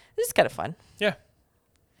 But this is kind of fun. Yeah.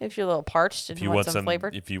 If you're a little parched and you want some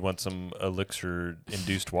flavored. If you want some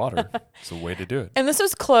elixir-induced water, it's the way to do it. And this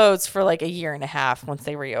was closed for like a year and a half once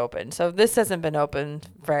they reopened. So this hasn't been open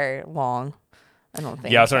very long, I don't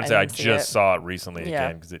think. Yeah, I was trying to say I just saw it recently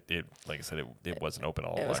again because it, like I said, it wasn't open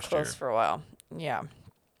all last year. It was closed for a while. Yeah.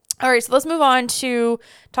 All right, so let's move on to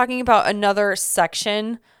talking about another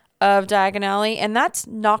section of Diagon Alley, and that's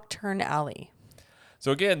Nocturne Alley.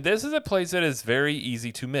 So again, this is a place that is very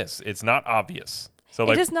easy to miss. It's not obvious. So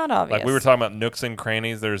it is not obvious. Like we were talking about nooks and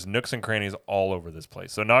crannies. There's nooks and crannies all over this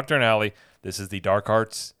place. So Nocturne Alley, this is the Dark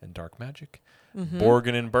Arts and Dark Magic.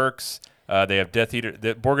 Borgin and Burke's. They have Death Eater.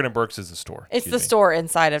 Borgin and Burke's is the store. It's the store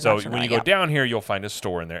inside of Nocturne So when you go down here, you'll find a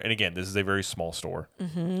store in there. And again, this is a very small store.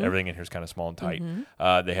 Everything in here is kind of small and tight.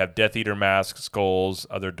 They have Death Eater masks, skulls,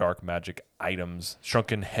 other dark magic items,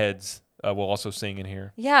 shrunken heads. We'll also sing in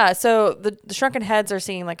here. Yeah, so the shrunken heads are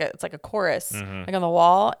singing it's like a chorus, like on the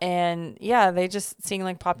wall, and yeah, they just sing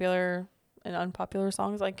like popular and unpopular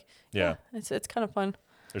songs. Like it's kind of fun.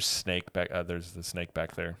 There's snake back. There's the snake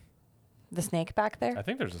back there. The snake back there? I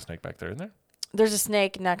think there's a snake back there, isn't there? There's a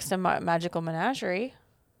snake next to Magical Menagerie.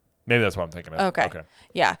 Maybe that's what I'm thinking of. Okay.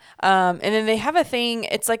 Yeah. And then they have a thing.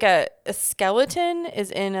 It's like a skeleton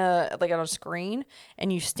is in on a screen,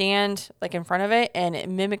 and you stand like in front of it, and it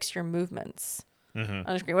mimics your movements on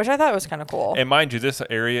the screen, which I thought was kind of cool. And mind you, this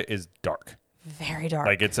area is dark. Very dark.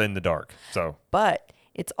 Like it's in the dark. So. But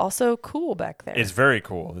it's also cool back there. It's very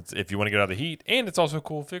cool. It's if you want to get out of the heat, and it's also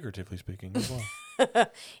cool figuratively speaking as well.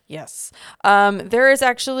 Yes. There is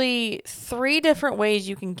actually 3 different ways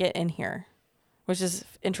you can get in here, which is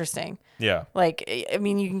interesting. Yeah. Like, I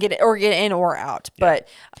mean, you can get in or out. Yeah. But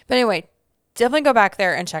anyway, definitely go back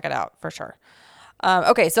there and check it out for sure.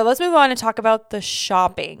 Okay, so let's move on and talk about the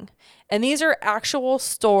shopping. And these are actual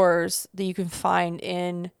stores that you can find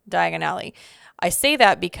in Diagon Alley. I say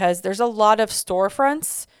that because there's a lot of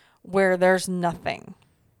storefronts where there's nothing.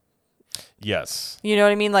 Yes. You know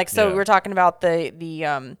what I mean? Like, so we're talking about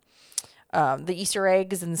the Easter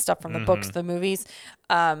eggs and stuff from the books, the movies.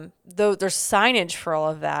 Though there's signage for all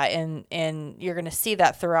of that, and you're going to see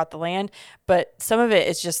that throughout the land. But some of it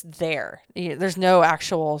is just there. There's no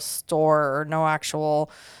actual store or no actual,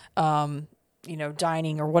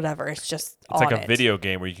 dining or whatever. It's just it's like a video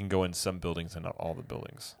game where you can go in some buildings and not all the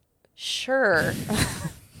buildings. Sure.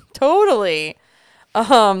 Totally.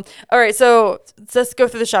 All right, so let's go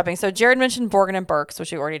through the shopping. So Jared mentioned Borgin and Burke's,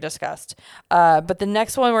 which we already discussed. But the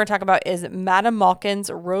next one we're going to talk about is Madame Malkin's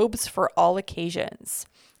Robes for All Occasions.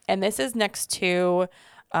 And this is next to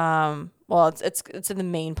it's in the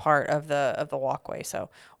main part of the walkway. So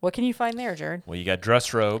what can you find there, Jared? Well, you got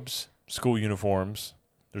dress robes, school uniforms.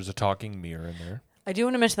 There's a talking mirror in there. I do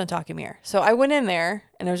want to mention the talking mirror. So I went in there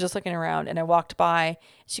and I was just looking around and I walked by.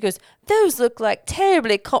 She goes, "Those look like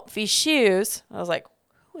terribly comfy shoes." I was like,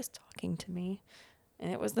 "Who is talking to me?"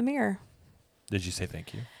 And it was the mirror. Did you say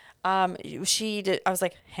thank you? She did. I was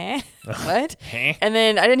like, "Huh? What?" Huh? And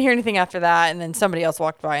then I didn't hear anything after that. And then somebody else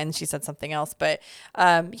walked by and she said something else. But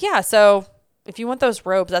so if you want those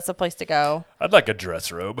robes, that's the place to go. I'd like a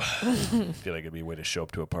dress robe. I feel like it'd be a way to show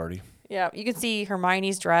up to a party. Yeah, you can see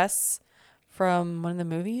Hermione's dress from one of the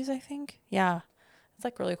movies, I think. Yeah. It's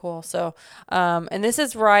like really cool. So, and this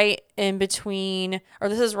is right in between, or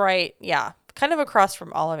this is right, kind of across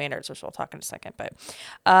from Ollivanders, which we'll talk in a second. But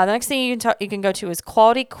the next thing you can go to is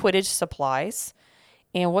Quality Quidditch Supplies.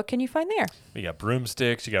 And what can you find there? You got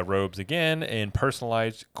broomsticks, you got robes again, and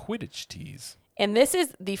personalized Quidditch tees. And this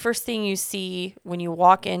is the first thing you see when you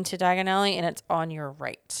walk into Diagon Alley, and it's on your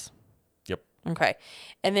right. Yep. Okay.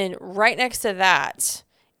 And then right next to that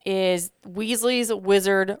is Weasley's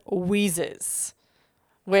Wizard Wheezes,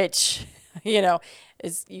 which,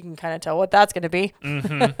 is you can kind of tell what that's going to be.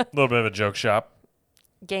 A little bit of a joke shop.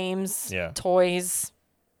 Games, toys,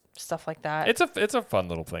 stuff like that. It's a fun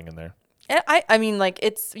little thing in there. And I mean, like,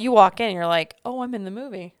 it's, you walk in and you're like, oh, I'm in the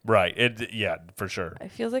movie. Right. Yeah, for sure. It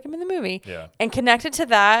feels like I'm in the movie. Yeah. And connected to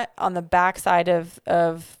that, on the backside of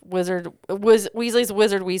Weasley's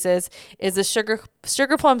Wizard Wheezes is a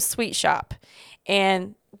sugar plum sweet shop.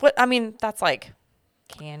 And that's like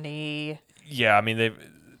candy. Yeah, I mean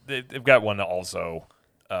they've got one also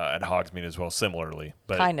at Hogsmeade as well, similarly,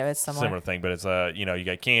 but Kind of, it's similar thing. But it's you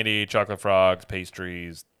got candy, chocolate frogs,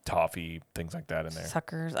 pastries, toffee, things like that in there.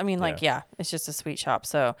 Suckers. I mean, it's just a sweet shop.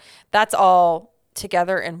 So that's all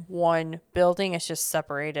together in one building. It's just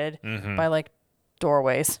separated by like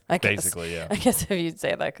doorways, I guess. Basically, yeah. I guess if you'd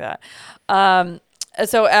say it like that.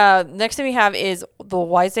 So next thing we have is the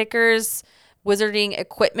Wiseacres Wizarding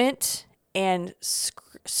Equipment and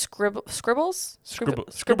Scribbles.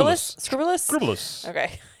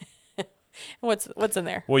 Okay. What's in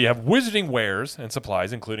there? Well, you have wizarding wares and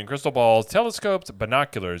supplies, including crystal balls, telescopes,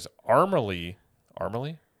 binoculars, armillary,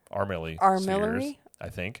 spheres, I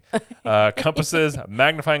think, compasses,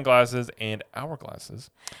 magnifying glasses, and hourglasses.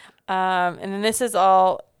 And then this is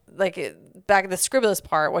all like back at the Scribbles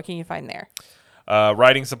part. What can you find there?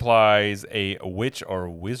 Writing supplies, a witch or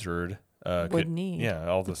wizard would need. Yeah,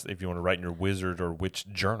 all this. If you want to write in your wizard or witch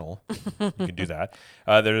journal, you can do that.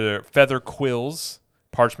 There are feather quills,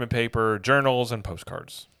 parchment paper, journals, and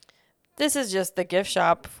postcards. This is just the gift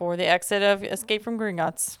shop for the exit of Escape from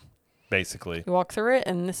Gringotts. Basically, you walk through it,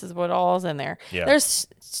 and this is what all is in there. Yeah, there's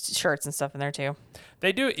shirts and stuff in there too.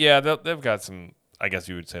 They do. Yeah, they've got some. I guess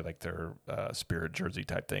you would say like their spirit jersey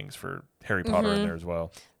type things for Harry Potter in there as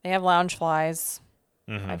well. They have lounge flies.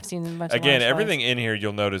 I've seen a bunch of lounge everything flies. in here,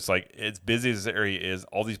 you'll notice, like, as busy as this area is,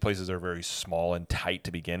 all these places are very small and tight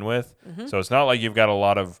to begin with. So it's not like you don't have a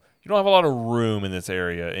lot of room in this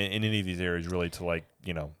area, in any of these areas, really, to, like,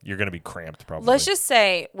 you're going to be cramped probably. Let's just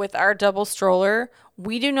say, with our double stroller,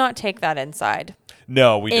 we do not take that inside.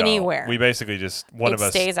 No, we anywhere. don't. We basically just, one of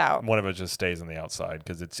us stays out. One of us just stays on the outside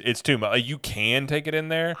because it's too much. You can take it in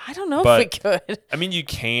there. I don't know if we could. I mean, you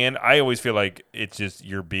can. I always feel like it's just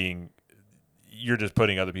you're just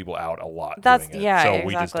putting other people out a lot. That's doing it. Yeah, so exactly.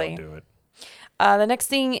 we just don't do it. The next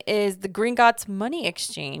thing is the Gringotts Money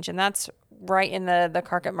Exchange, and that's right in the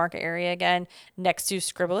Carpet Market area again, next to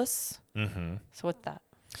Scribbles. So what's that?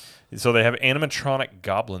 So they have animatronic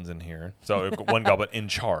goblins in here. So one goblin in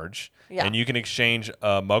charge, and you can exchange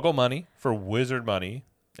Muggle money for wizard money,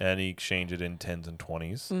 and you exchange it in 10s and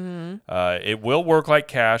 20s. It will work like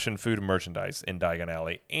cash and food and merchandise in Diagon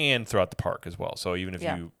Alley and throughout the park as well. So even if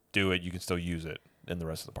you do it, you can still use it in the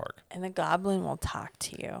rest of the park. And the goblin will talk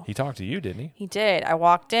to you. He talked to you, didn't he? He did. I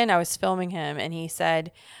walked in, I was filming him, and he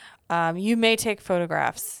said, you may take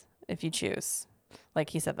photographs if you choose. Like,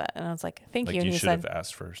 he said that. And I was like, thank you. And you he should have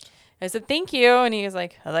asked first. I said, thank you. And he was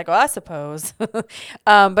like, well, I suppose.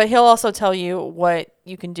 But he'll also tell you what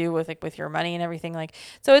you can do with your money and everything. Like,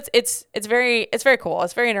 so it's very cool.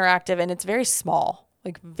 It's very interactive, and it's very small,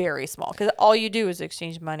 like very small, because all you do is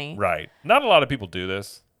exchange money. Right. Not a lot of people do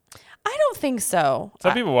this. I don't think so.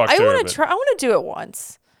 Some people walk through. I want to try. I want to do it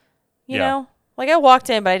once. You know, like I walked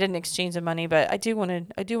in, but I didn't exchange the money. But I do want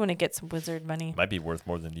to get some wizard money. Might be worth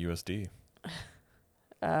more than USD.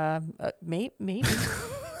 Maybe.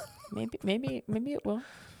 maybe it will.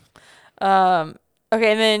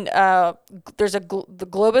 Okay, and then there's the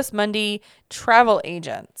Globus Mundi travel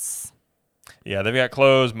agents. Yeah, they've got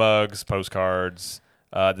clothes, mugs, postcards.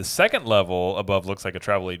 The second level above looks like a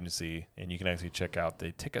travel agency, and you can actually check out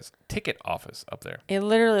the ticket office up there. It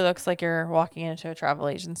literally looks like you're walking into a travel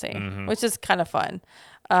agency, which is kind of fun.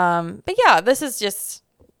 But yeah, this is just,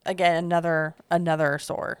 again, another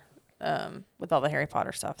store with all the Harry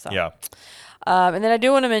Potter stuff. So yeah. And then I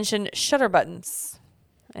do want to mention shutter buttons.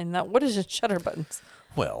 And what is a shutter buttons?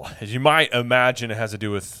 Well, as you might imagine, it has to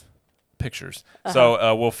do with pictures.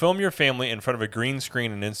 So we'll film your family in front of a green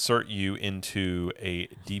screen and insert you into a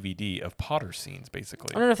DVD of Potter scenes,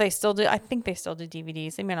 basically. I don't know if they still do. I think they still do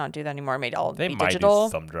DVDs. They may not do that anymore. They be might digital.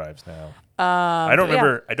 do thumb drives now. I don't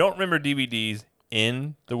remember DVDs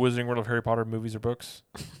in the Wizarding World of Harry Potter movies or books,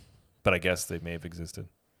 but I guess they may have existed.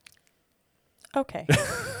 Okay.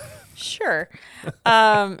 Sure.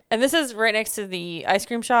 And this is right next to the ice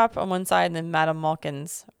cream shop on one side, and then Madame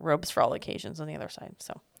Malkin's Robes for All Occasions on the other side.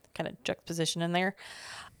 So kind of juxtaposition in there.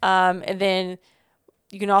 And then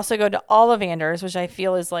you can also go to Ollivander's, which I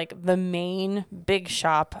feel is like the main big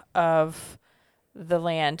shop of the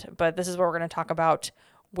land. But this is where we're going to talk about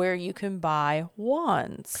where you can buy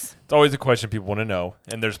wands. It's always a question people want to know,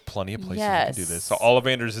 and there's plenty of places you can do this. So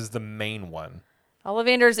Ollivander's is the main one.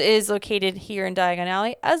 Ollivander's is located here in Diagon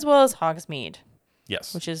Alley, as well as Hogsmeade.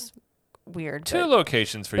 Yes. Which is weird. Two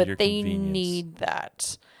locations for your convenience. But they convenience. need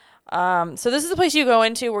that. So this is the place you go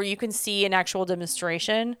into where you can see an actual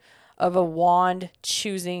demonstration of a wand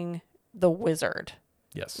choosing the wizard,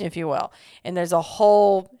 Yes. if you will. And there's a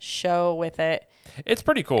whole show with it. It's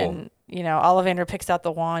pretty cool. And, Ollivander picks out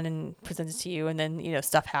the wand and presents it to you, and then,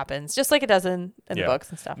 stuff happens, just like it does in the books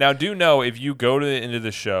and stuff. Now, do know if you go to the end of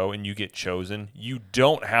the show and you get chosen, you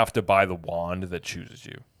don't have to buy the wand that chooses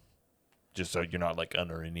you. Just so you're not like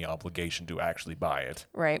under any obligation to actually buy it.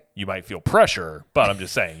 Right. You might feel pressure, but I'm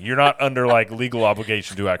just saying you're not under like legal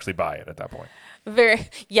obligation to actually buy it at that point.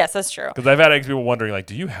 Yes, that's true. Because I've had people wondering like,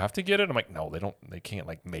 do you have to get it? I'm like, no, they can't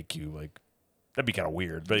like make you like. That'd be kind of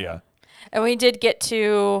weird, but yeah. And we did get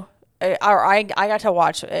to, I got to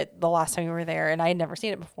watch it the last time we were there, and I had never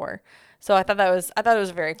seen it before. So I thought it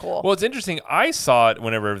was very cool. Well, it's interesting. I saw it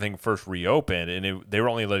whenever everything first reopened, and they were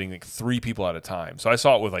only letting like 3 people at a time. So I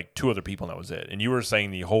saw it with like 2 other people, and that was it. And you were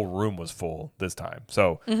saying the whole room was full this time.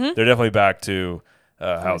 So they're definitely back to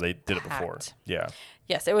how they did it before. Yeah.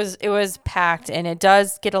 Yes, it was packed, and it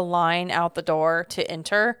does get a line out the door to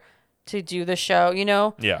enter to do the show.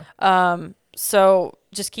 Yeah. So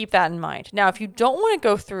just keep that in mind. Now, if you don't want to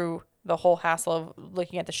go through the whole hassle of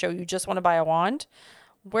looking at the show, you just want to buy a wand.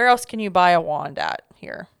 Where else can you buy a wand at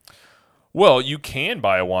here? Well, you can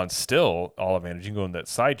buy a wand still, Ollivander. You can go in that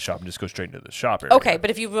side shop and just go straight into the shop area. Okay,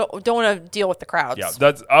 but if you don't want to deal with the crowds. Yeah,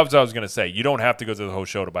 that's what I was going to say. You don't have to go to the whole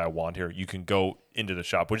show to buy a wand here. You can go into the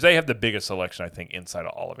shop, which they have the biggest selection, I think, inside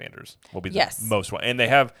of Ollivander's. Will be the most one. And they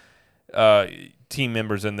have team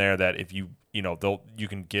members in there that if you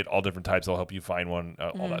can get all different types. They'll help you find one,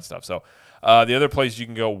 all that stuff. So the other place you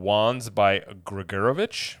can go, Wands by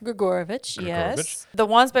Grigorovich. Grigorovich, yes. The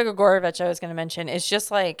Wands by Grigorovich I was going to mention is just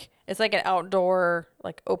like, it's like an outdoor,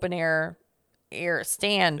 like open air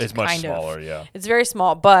stand. It's much smaller, yeah. It's very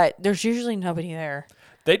small, but there's usually nobody there.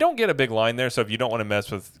 They don't get a big line there, so if you don't want to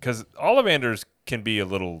mess with, because Ollivander's can be a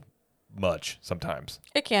little much sometimes.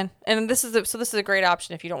 It can, and this is a great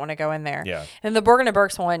option if you don't want to go in there. Yeah. And the Borgin and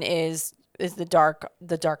Burkes one is the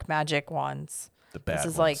dark magic wands. The bad This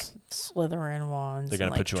is ones. like Slytherin wands. They're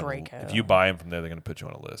gonna and put you Draco. on. If you buy them from there, they're gonna put you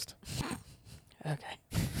on a list. Okay.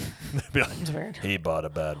 They'll be like, That's weird. he bought a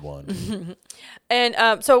bad one.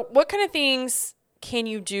 And so, what kind of things can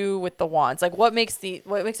you do with the wands? Like, what makes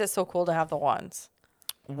it so cool to have the wands?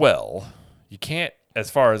 Well, you can't, as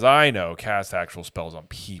far as I know, cast actual spells on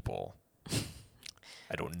people.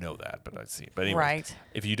 I don't know that, but I see. But anyway, Right.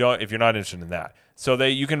 if you're not interested in that, so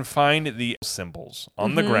you can find the symbols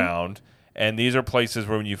on the ground, and these are places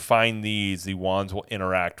where when you find these, the wands will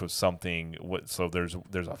interact with something. So there's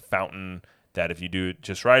a fountain that if you do it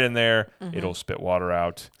just right in there, it'll spit water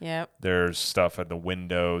out. Yep. There's stuff at the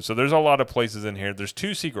window. So there's a lot of places in here. There's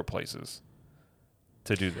 2 secret places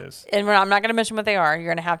to do this. And I'm not going to mention what they are. You're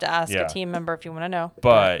going to have to ask Yeah. a team member if you want to know.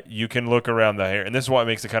 But you can look around the hair, and this is what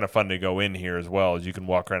makes it kind of fun to go in here as well. Is you can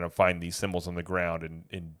walk around and find these symbols on the ground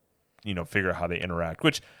and figure out how they interact.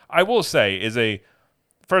 Which I will say is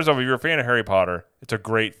first off, if you're a fan of Harry Potter, it's a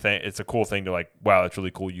great thing. It's a cool thing to like. Wow, that's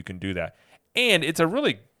really cool. You can do that, and it's a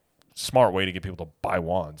really smart way to get people to buy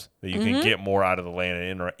wands that you can get more out of the land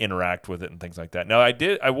and interact with it and things like that. Now, I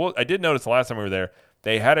did notice the last time we were there,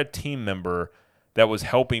 they had a team member that was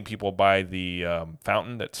helping people buy the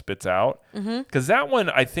fountain that spits out. Because that one,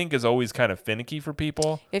 I think, is always kind of finicky for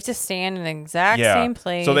people. You have to stand in the exact same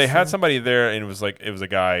place. So they had somebody there, and it was a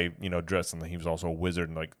guy, dressed, and he was also a wizard,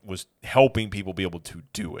 and like was helping people be able to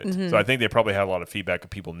do it. So I think they probably had a lot of feedback of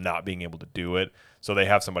people not being able to do it. So they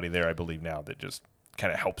have somebody there, I believe, now that just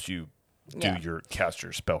kind of helps you cast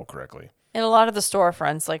your spell correctly. And a lot of the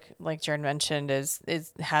storefronts, like Jared mentioned, has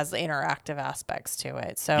the interactive aspects to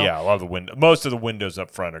it. So yeah, a lot of most of the windows up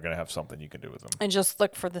front are going to have something you can do with them. And just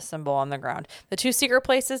look for the symbol on the ground. The 2 secret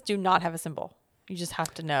places do not have a symbol. You just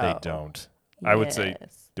have to know. They don't. I would say,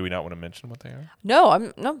 do we not want to mention what they are?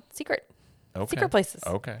 No, secret. Okay. Secret places.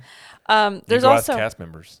 Okay. There's also also cast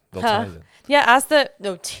members. They'll tell you. Yeah,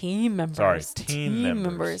 team members. Sorry, team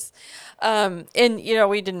members. And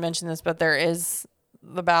we didn't mention this, but there is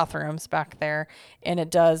the bathrooms back there, and it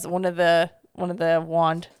does one of the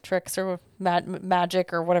wand tricks or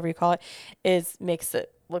magic or whatever you call it makes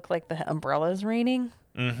it look like the umbrella is raining,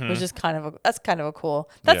 which is kind of a cool.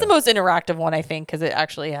 That's the most interactive one, I think, because it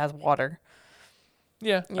actually has water.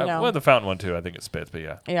 Yeah, well, the fountain one too. I think it spits, but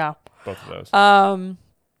yeah, both of those.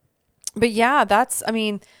 But yeah, that's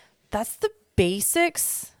the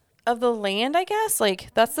basics of the land, I guess.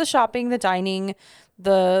 Like that's the shopping, the dining,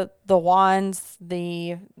 the wands,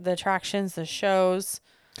 the attractions, the shows.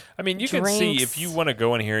 I mean, you drinks. can see if you want to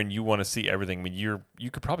go in here and you want to see everything. I mean,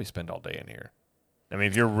 you could probably spend all day in here. I mean,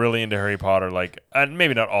 if you're really into Harry Potter, like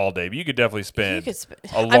maybe not all day, but you could definitely spend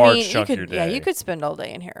a large chunk of your day. Yeah, you could spend all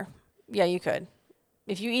day in here. Yeah, you could.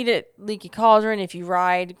 If you eat at Leaky Cauldron, if you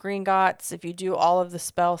ride Gringotts, if you do all of the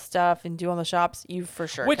spell stuff and do all the shops, you for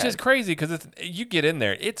sure Which could. is crazy because you get in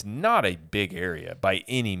there, it's not a big area by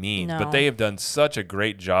any means, No. but they have done such a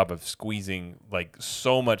great job of squeezing like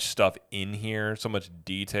so much stuff in here, so much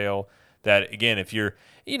detail that again, if you're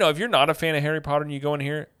not a fan of Harry Potter and you go in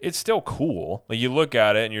here, it's still cool. Like you look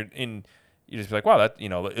at it and you just be like, wow, that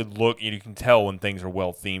you can tell when things are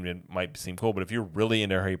well themed and might seem cool. But if you're really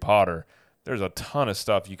into Harry Potter, there's a ton of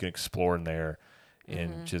stuff you can explore in there.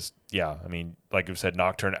 And I mean, like you said,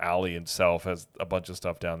 Nocturne Alley itself has a bunch of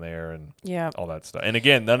stuff down there and all that stuff. And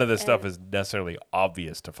again, none of this stuff is necessarily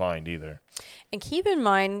obvious to find either. And keep in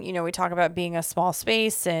mind, we talk about being a small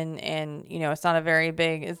space and it's not a very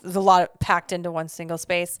big, there's a lot packed into one single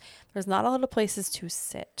space. There's not a lot of places to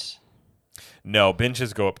sit. No,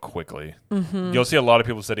 benches go up quickly. Mm-hmm. You'll see a lot of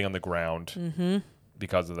people sitting on the ground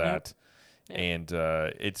because of that. Yep. And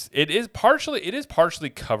it is partially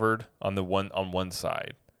covered on one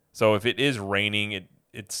side. So if it is raining,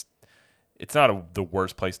 it's not the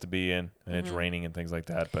worst place to be in, and it's raining and things like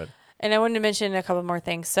that. And I wanted to mention a couple more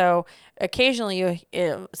things. So occasionally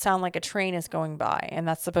it sound like a train is going by, and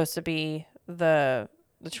that's supposed to be the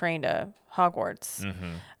train to Hogwarts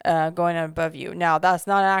going above you. Now that's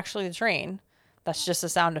not actually the train. That's just a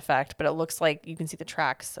sound effect, but it looks like you can see the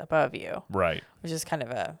tracks above you. Right. Which is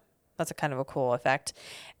that's a kind of a cool effect.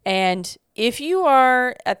 And if you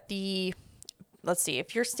are if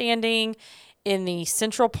you're standing in the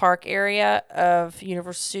Central Park area of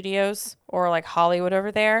Universal Studios or like Hollywood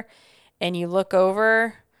over there, and you look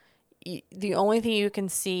over, the only thing you can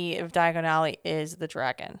see of Diagon Alley is the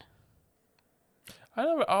dragon. I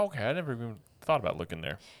never even thought about looking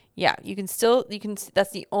there. Yeah, that's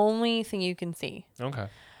the only thing you can see. Okay.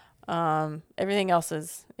 Everything else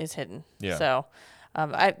is hidden. Yeah. So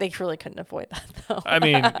they really couldn't avoid that, though. I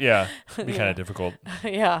mean, yeah, it'd be kind of difficult.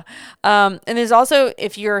 Yeah. And there's also,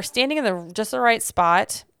 if you're standing in just the right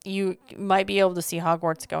spot, you might be able to see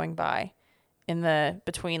Hogwarts going by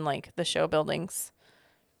between like the show buildings.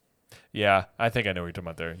 Yeah, I think I know what you're talking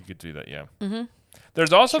about there. You could do that, yeah. Mm-hmm.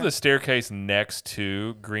 There's also the staircase next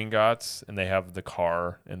to Gringotts, and they have the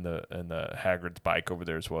car and the Hagrid's bike over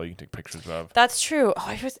there as well. You can take pictures of. That's true.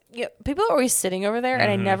 People are always sitting over there, and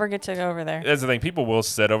I never get to go over there. That's the thing. People will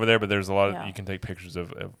sit over there, but there's a lot of you can take pictures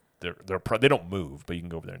of. They don't move, but you can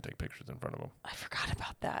go over there and take pictures in front of them. I forgot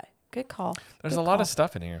about that. Good call. There's a lot of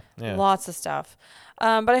stuff in here. Yeah. Lots of stuff.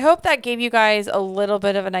 But I hope that gave you guys a little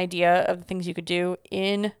bit of an idea of the things you could do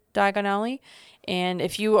in Diagon Alley. And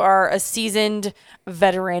if you are a seasoned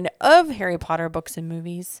veteran of Harry Potter books and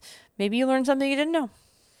movies, maybe you learned something you didn't know.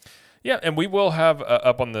 Yeah, and we will have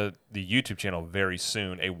up on the YouTube channel very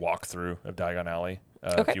soon a walkthrough of Diagon Alley.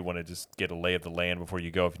 If you want to just get a lay of the land before you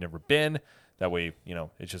go, if you've never been. That way,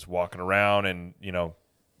 it's just walking around and,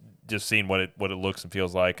 just seeing what it looks and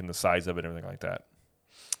feels like and the size of it and everything like that.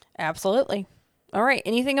 Absolutely. All right.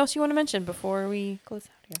 Anything else you want to mention before we close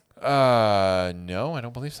out here? No, I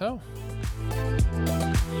don't believe so.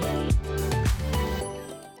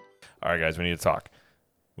 All right, guys, we need to talk.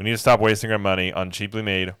 We need to stop wasting our money on cheaply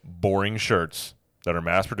made, boring shirts that are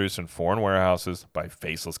mass-produced in foreign warehouses by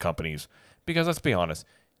faceless companies. Because let's be honest,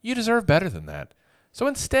 you deserve better than that. So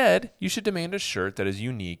instead, you should demand a shirt that is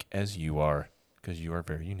unique as you are. Because you are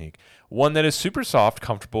very unique. One that is super soft,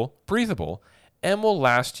 comfortable, breathable, and will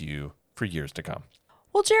last you for years to come.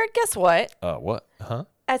 Well, Jared, guess what? What? Huh?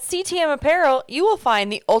 At CTM Apparel, you will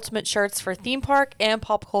find the ultimate shirts for theme park and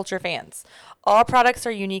pop culture fans. All products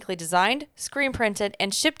are uniquely designed, screen printed,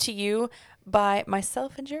 and shipped to you by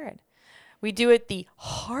myself and Jared. We do it the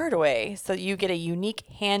hard way so you get a unique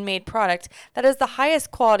handmade product that is the highest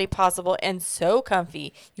quality possible and so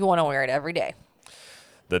comfy you want to wear it every day.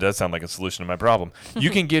 That does sound like a solution to my problem. You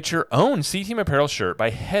can get your own C-Team Apparel shirt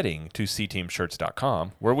by heading to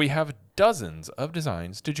cteamshirts.com, where we have dozens of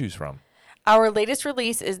designs to choose from. Our latest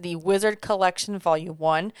release is the Wizard Collection Volume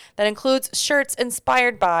 1 that includes shirts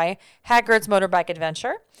inspired by Hagrid's Motorbike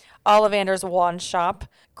Adventure, Ollivander's Wand Shop,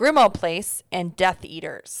 Grimmauld Place, and Death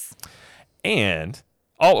Eaters. And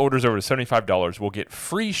all orders over $75 will get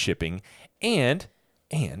free shipping, and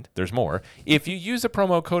there's more. If you use the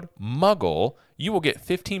promo code MUGGLE, you will get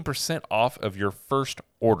 15% off of your first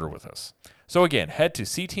order with us. So again, head to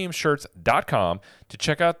cteamshirts.com to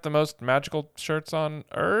check out the most magical shirts on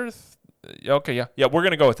Earth. Okay, yeah, we're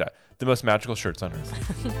going to go with that. The most magical shirts on Earth.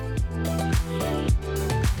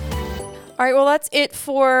 All right, well, that's it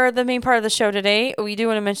for the main part of the show today. We do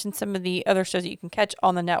want to mention some of the other shows that you can catch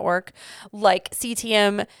on the network, like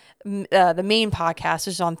CTM, the main podcast,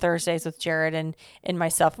 which is on Thursdays with Jared and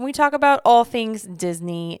myself. And we talk about all things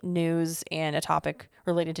Disney news and a topic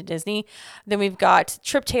related to Disney. Then we've got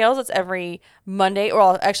Trip Tales. That's every Monday,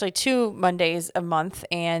 or actually 2 Mondays a month.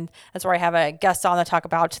 And that's where I have a guest on to talk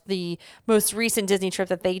about the most recent Disney trip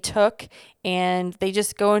that they took. And they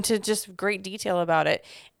just go into just great detail about it.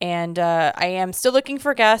 And I am still looking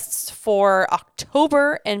for guests for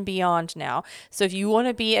October and beyond now. So if you want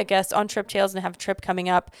to be a guest on Trip Tales and have a trip coming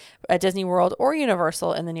up at Disney World or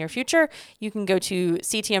Universal in the near future, you can go to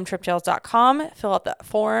ctmtriptales.com, fill out the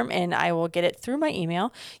form, and I will get it through my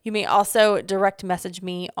email. You may also direct message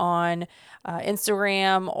me on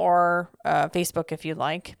Instagram or Facebook if you'd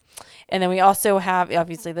like. And then we also have,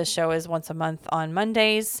 obviously this show is once a month on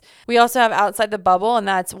Mondays. We also have Outside the Bubble, and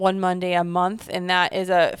that's one Monday a month. And that is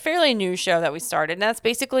a fairly new show that we started. And that's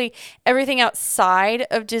basically everything outside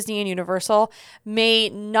of Disney and Universal, may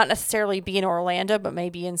not necessarily be in Orlando, but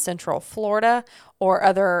maybe in Central Florida or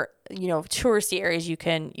other, touristy areas you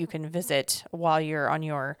can visit while you're on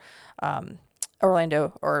your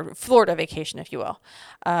Orlando or Florida vacation, if you will.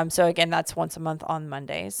 So again, that's once a month on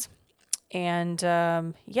Mondays. And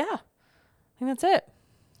I think that's it.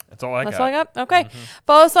 That's all I got. That's all I got? Okay.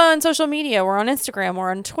 Follow us on social media. We're on Instagram.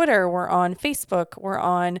 We're on Twitter. We're on Facebook. We're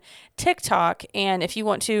on TikTok. And if you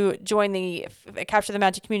want to join the Capture the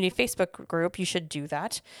Magic Community Facebook group, you should do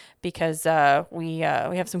that because we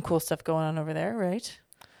have some cool stuff going on over there, right?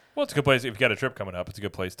 Well, it's a good place. If you've got a trip coming up, it's a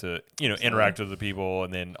good place to, interact with the people.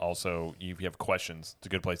 And then also, if you have questions, it's a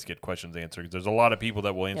good place to get questions answered. There's a lot of people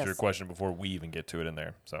that will answer your question before we even get to it in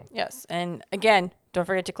there. So yes. And again, don't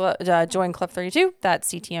forget to join Club 32.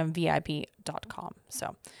 That's ctmvip.com.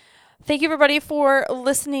 So thank you, everybody, for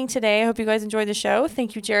listening today. I hope you guys enjoyed the show.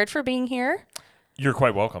 Thank you, Jared, for being here. You're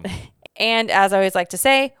quite welcome. And as I always like to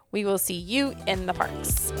say, we will see you in the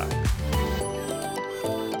parks. Bye.